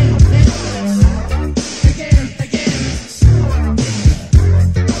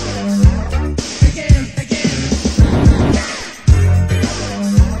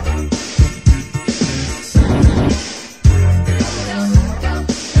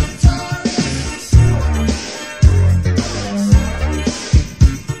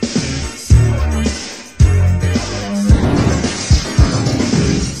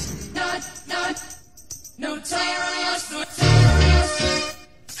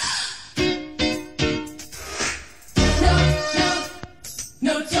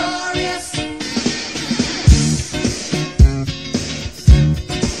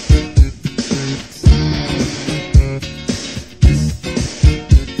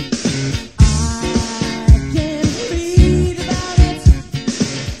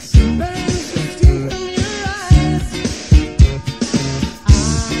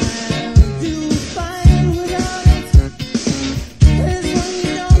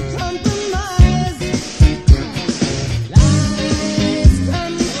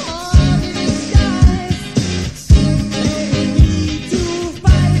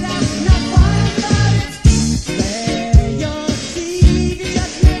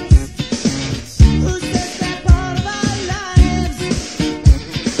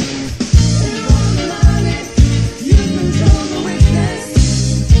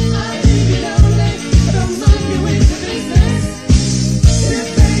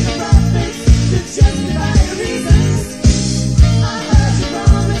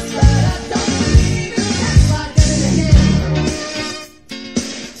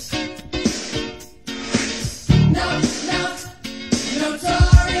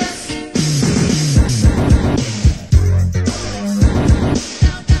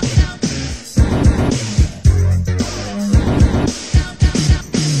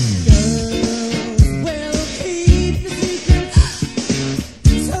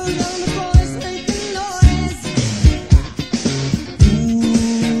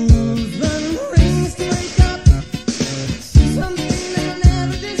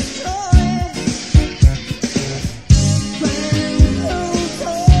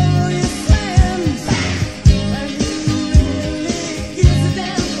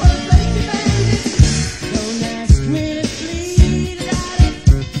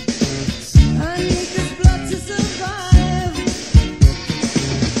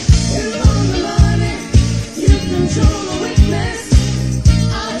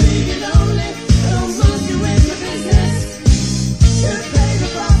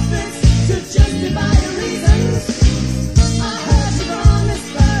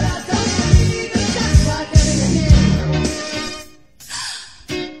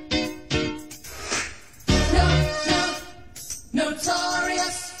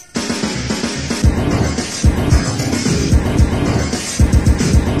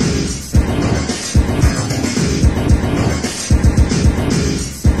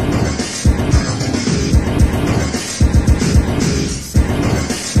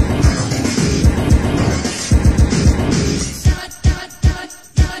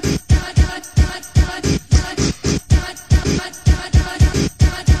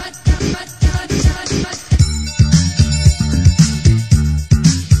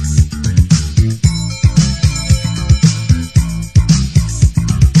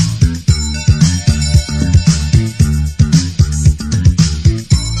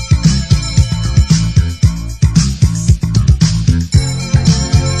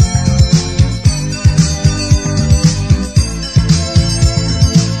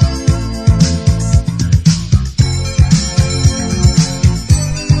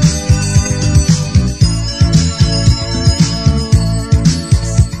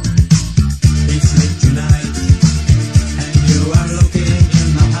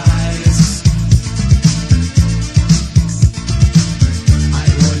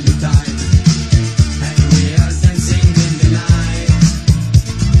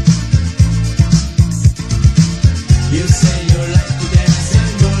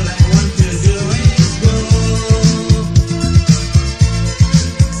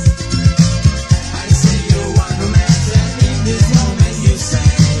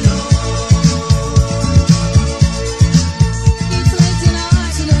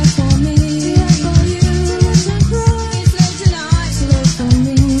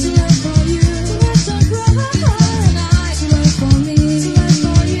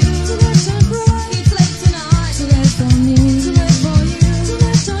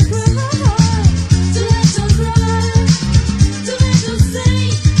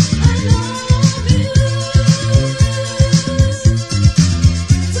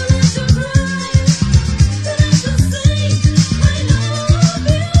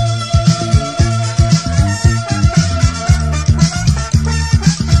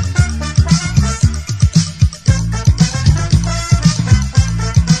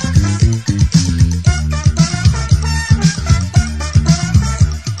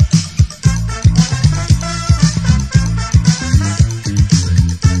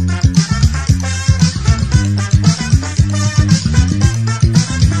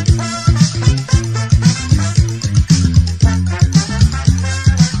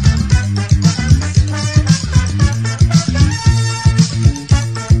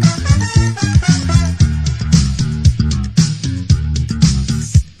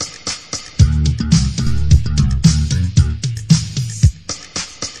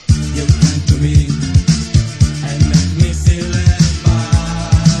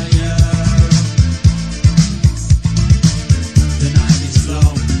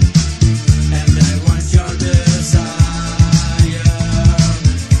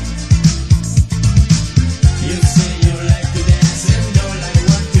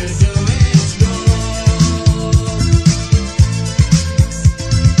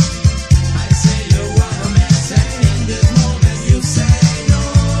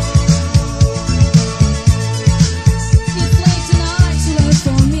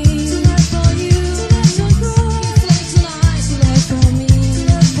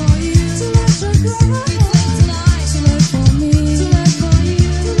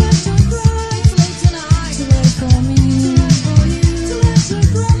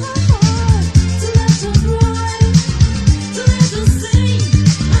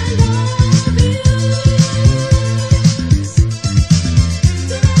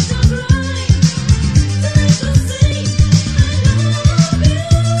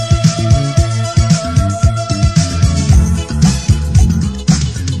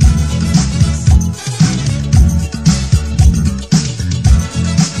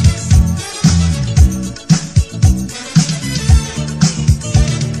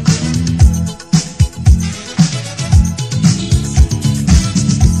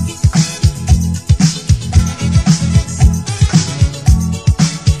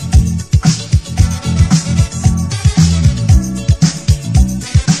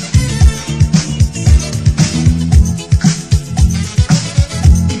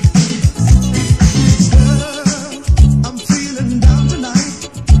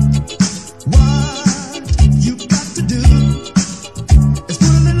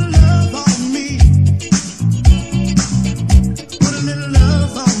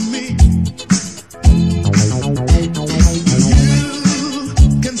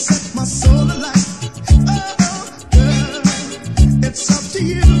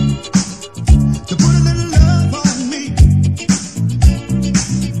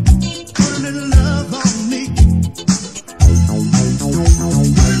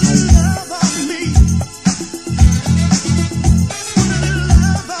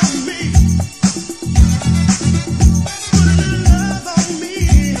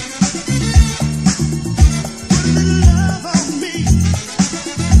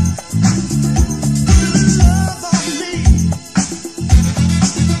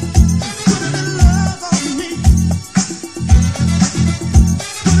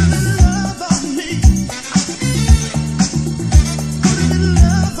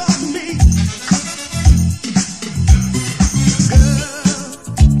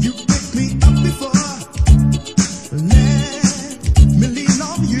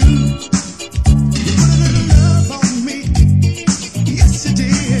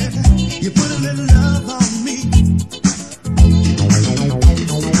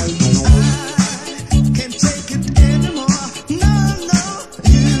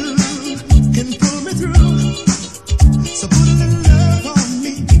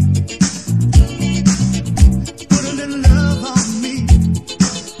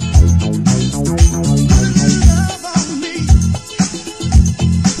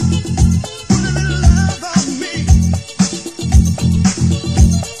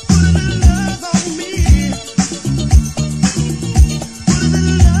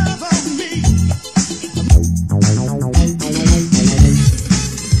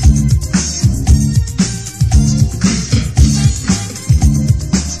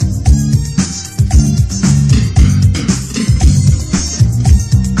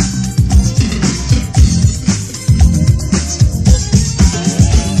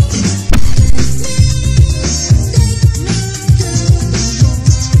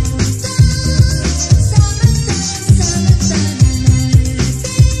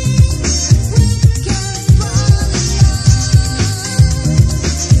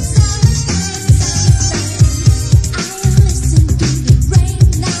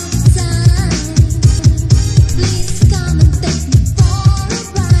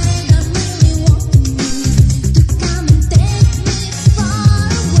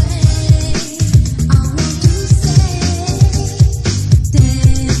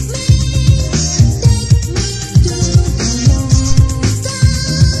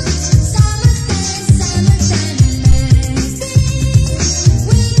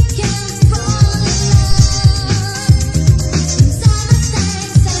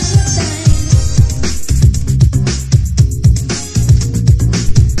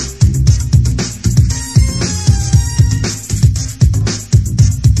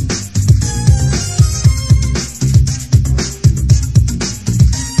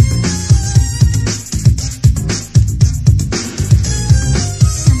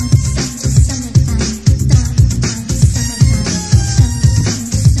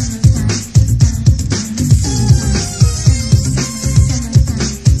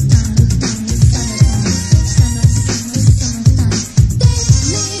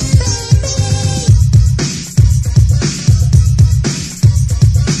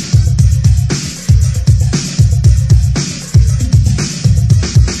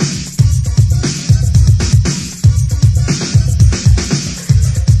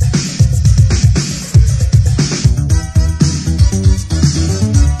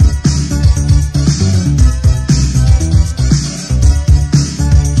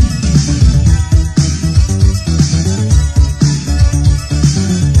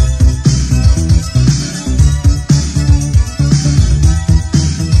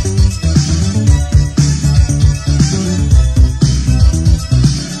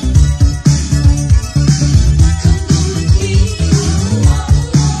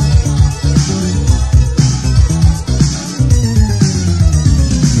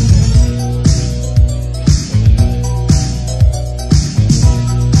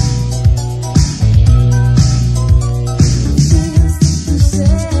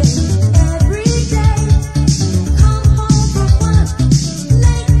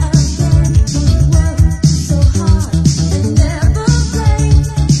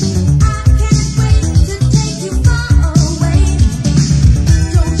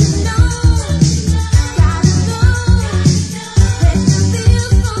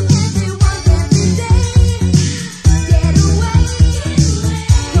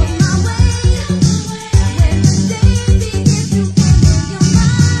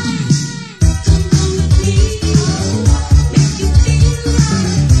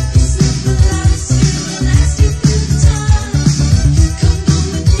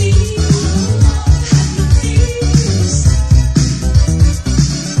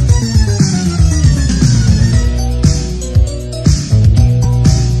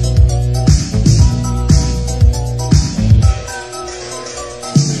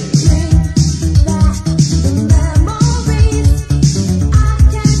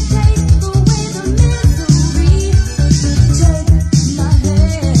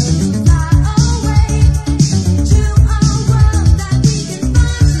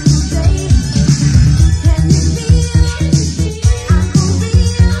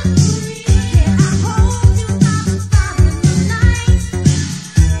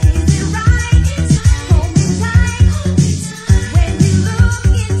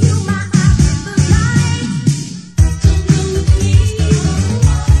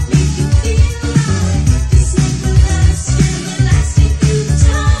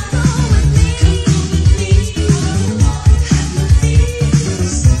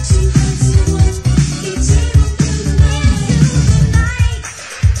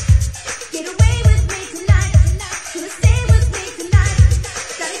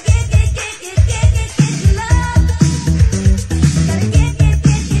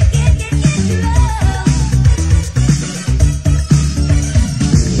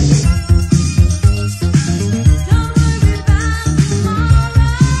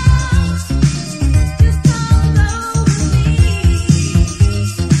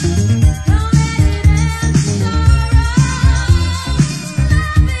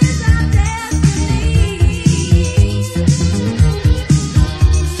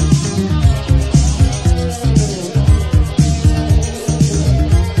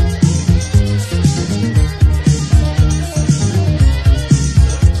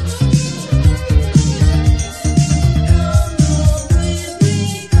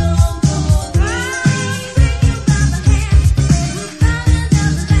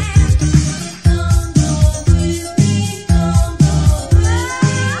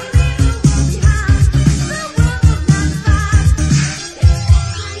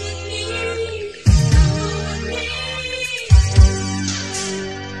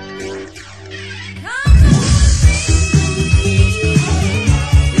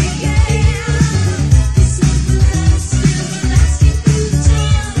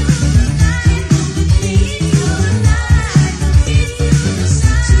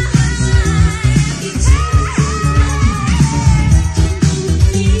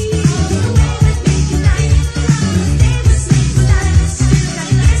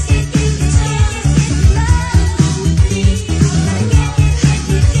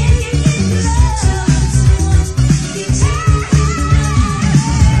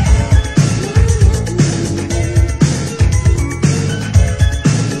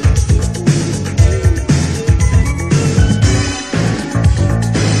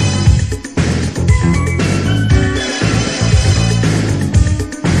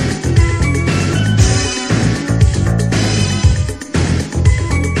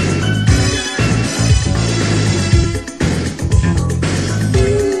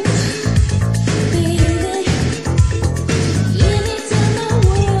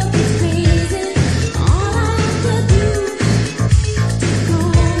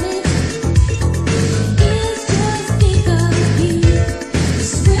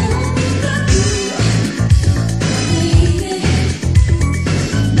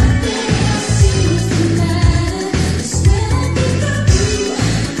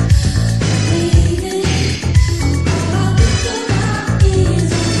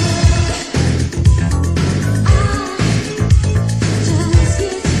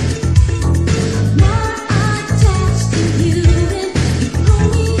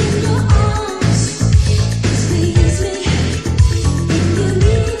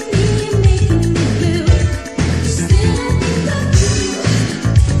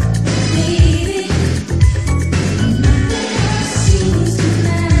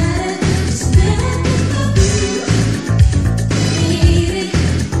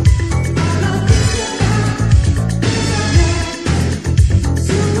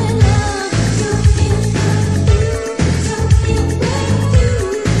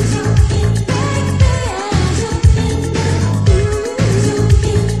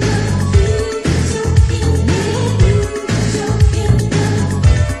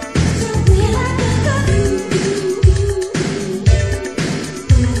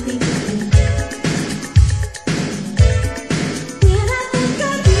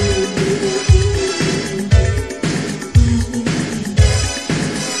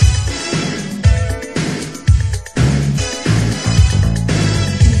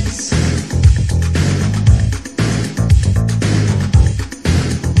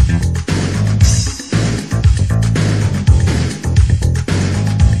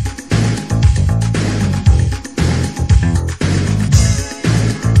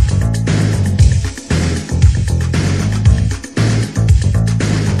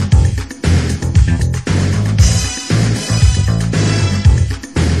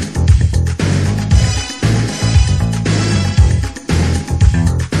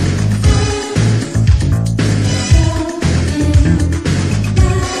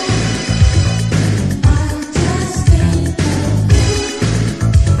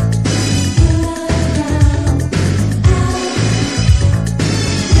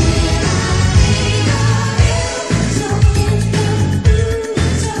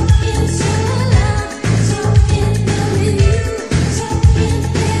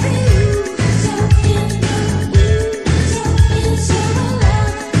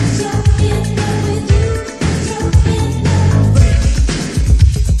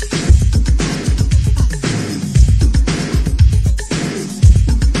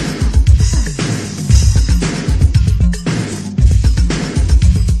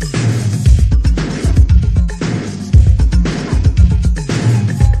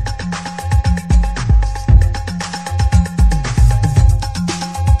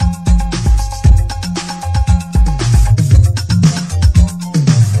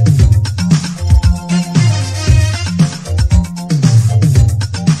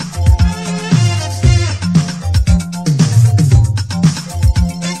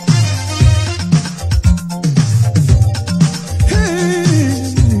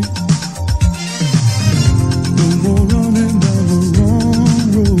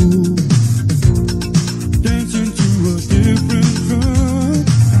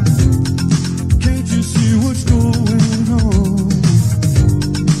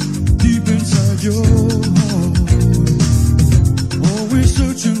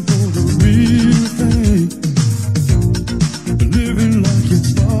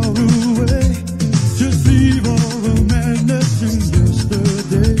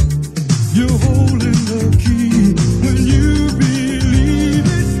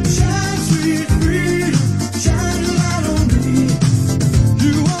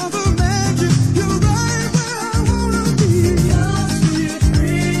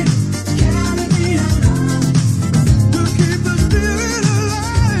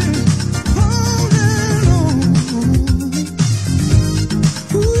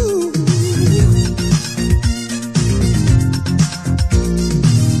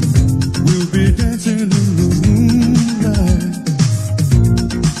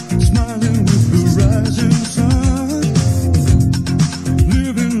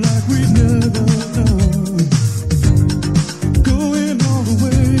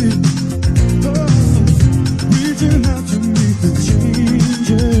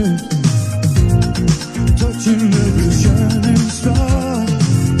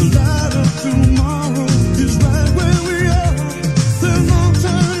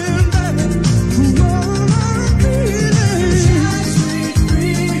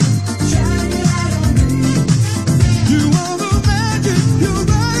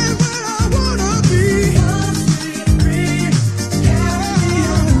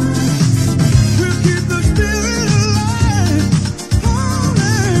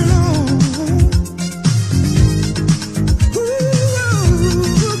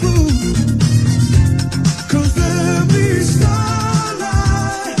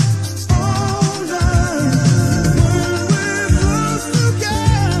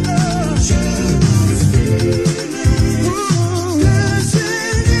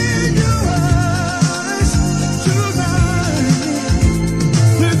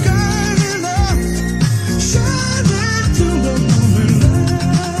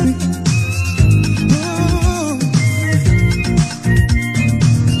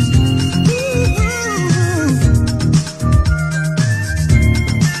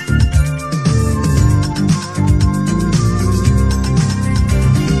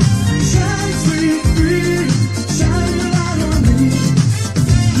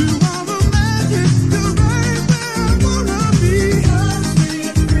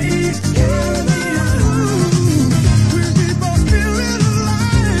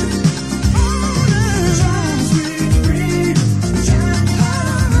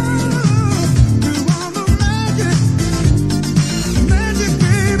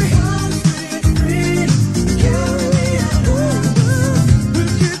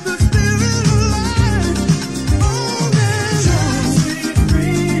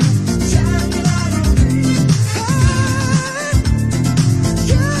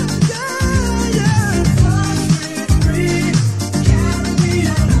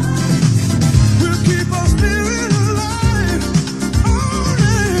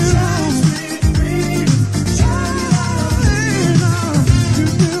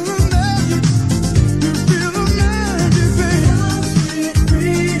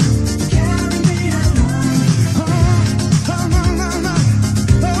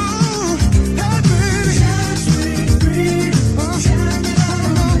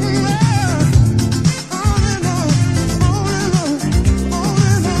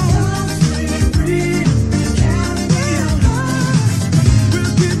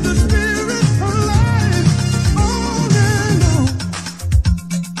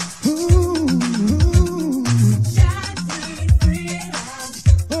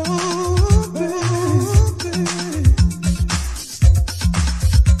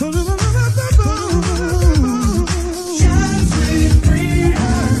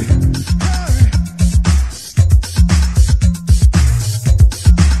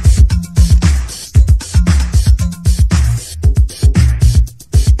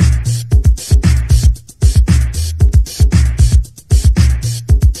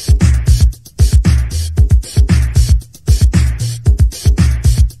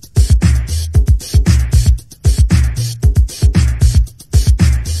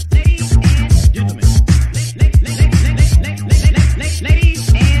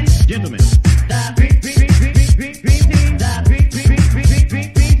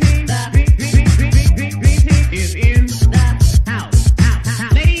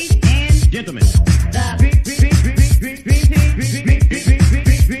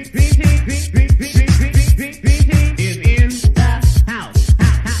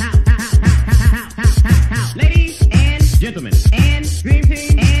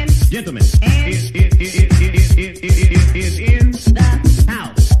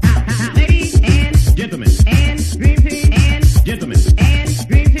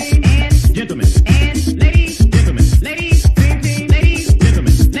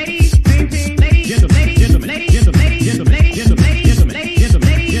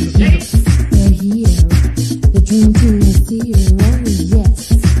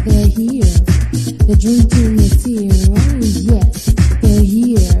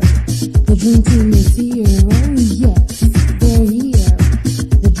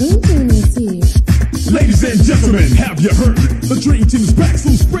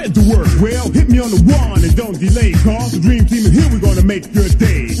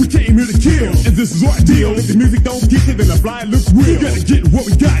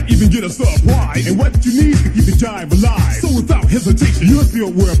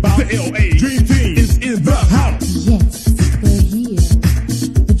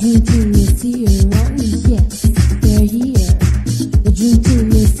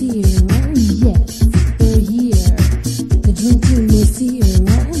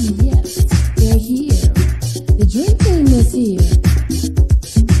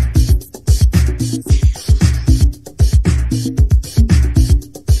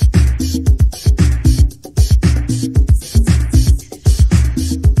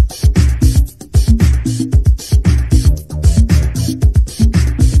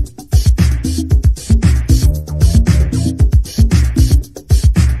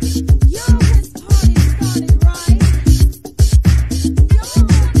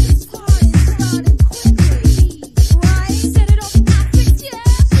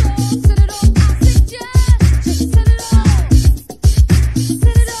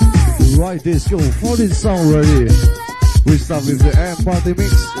 Disco 14 song ready. We start with the AM party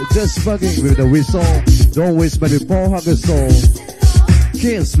mix, just bugging with the whistle. Don't waste by the Paul Hugger soul.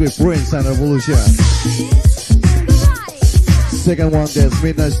 Kiss with Prince and Revolution. Second one, that's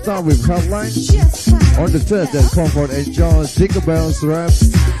Midnight Star with Hotline. On the third, that's Comfort and John, Jingle Bells Rap.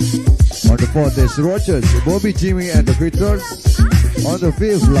 On the fourth, that's Rogers, Bobby, Jimmy and the Critters. On the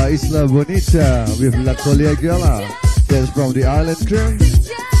fifth, La Isla Bonita with La Colegiala. That's from the Island Crew.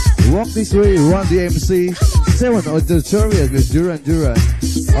 Walk This Way, Run the MC. 7 on the chariot with Duran Duran.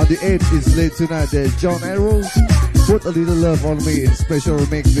 On the 8th is Late Tonight, there's John Arrow. Put a Little Love on Me in special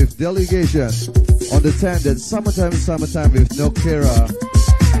remix with Delegation. On the 10th, that's Summertime with No Kera.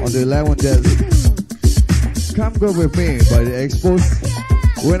 On the 11th, that's Come Go With Me by the Expos.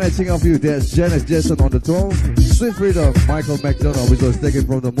 When I Think of You, there's Janet Jackson on the 12th. Sweet Freedom, Michael McDonald, which was taken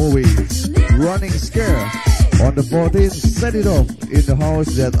from the movie Running Scare. On the 14th, Set It Off in the House,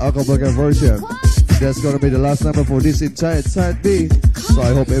 that Acapella version. That's gonna be the last number for this entire side B. So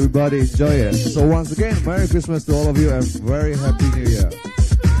I hope everybody enjoy it. So once again, Merry Christmas to all of you and very Happy New Year.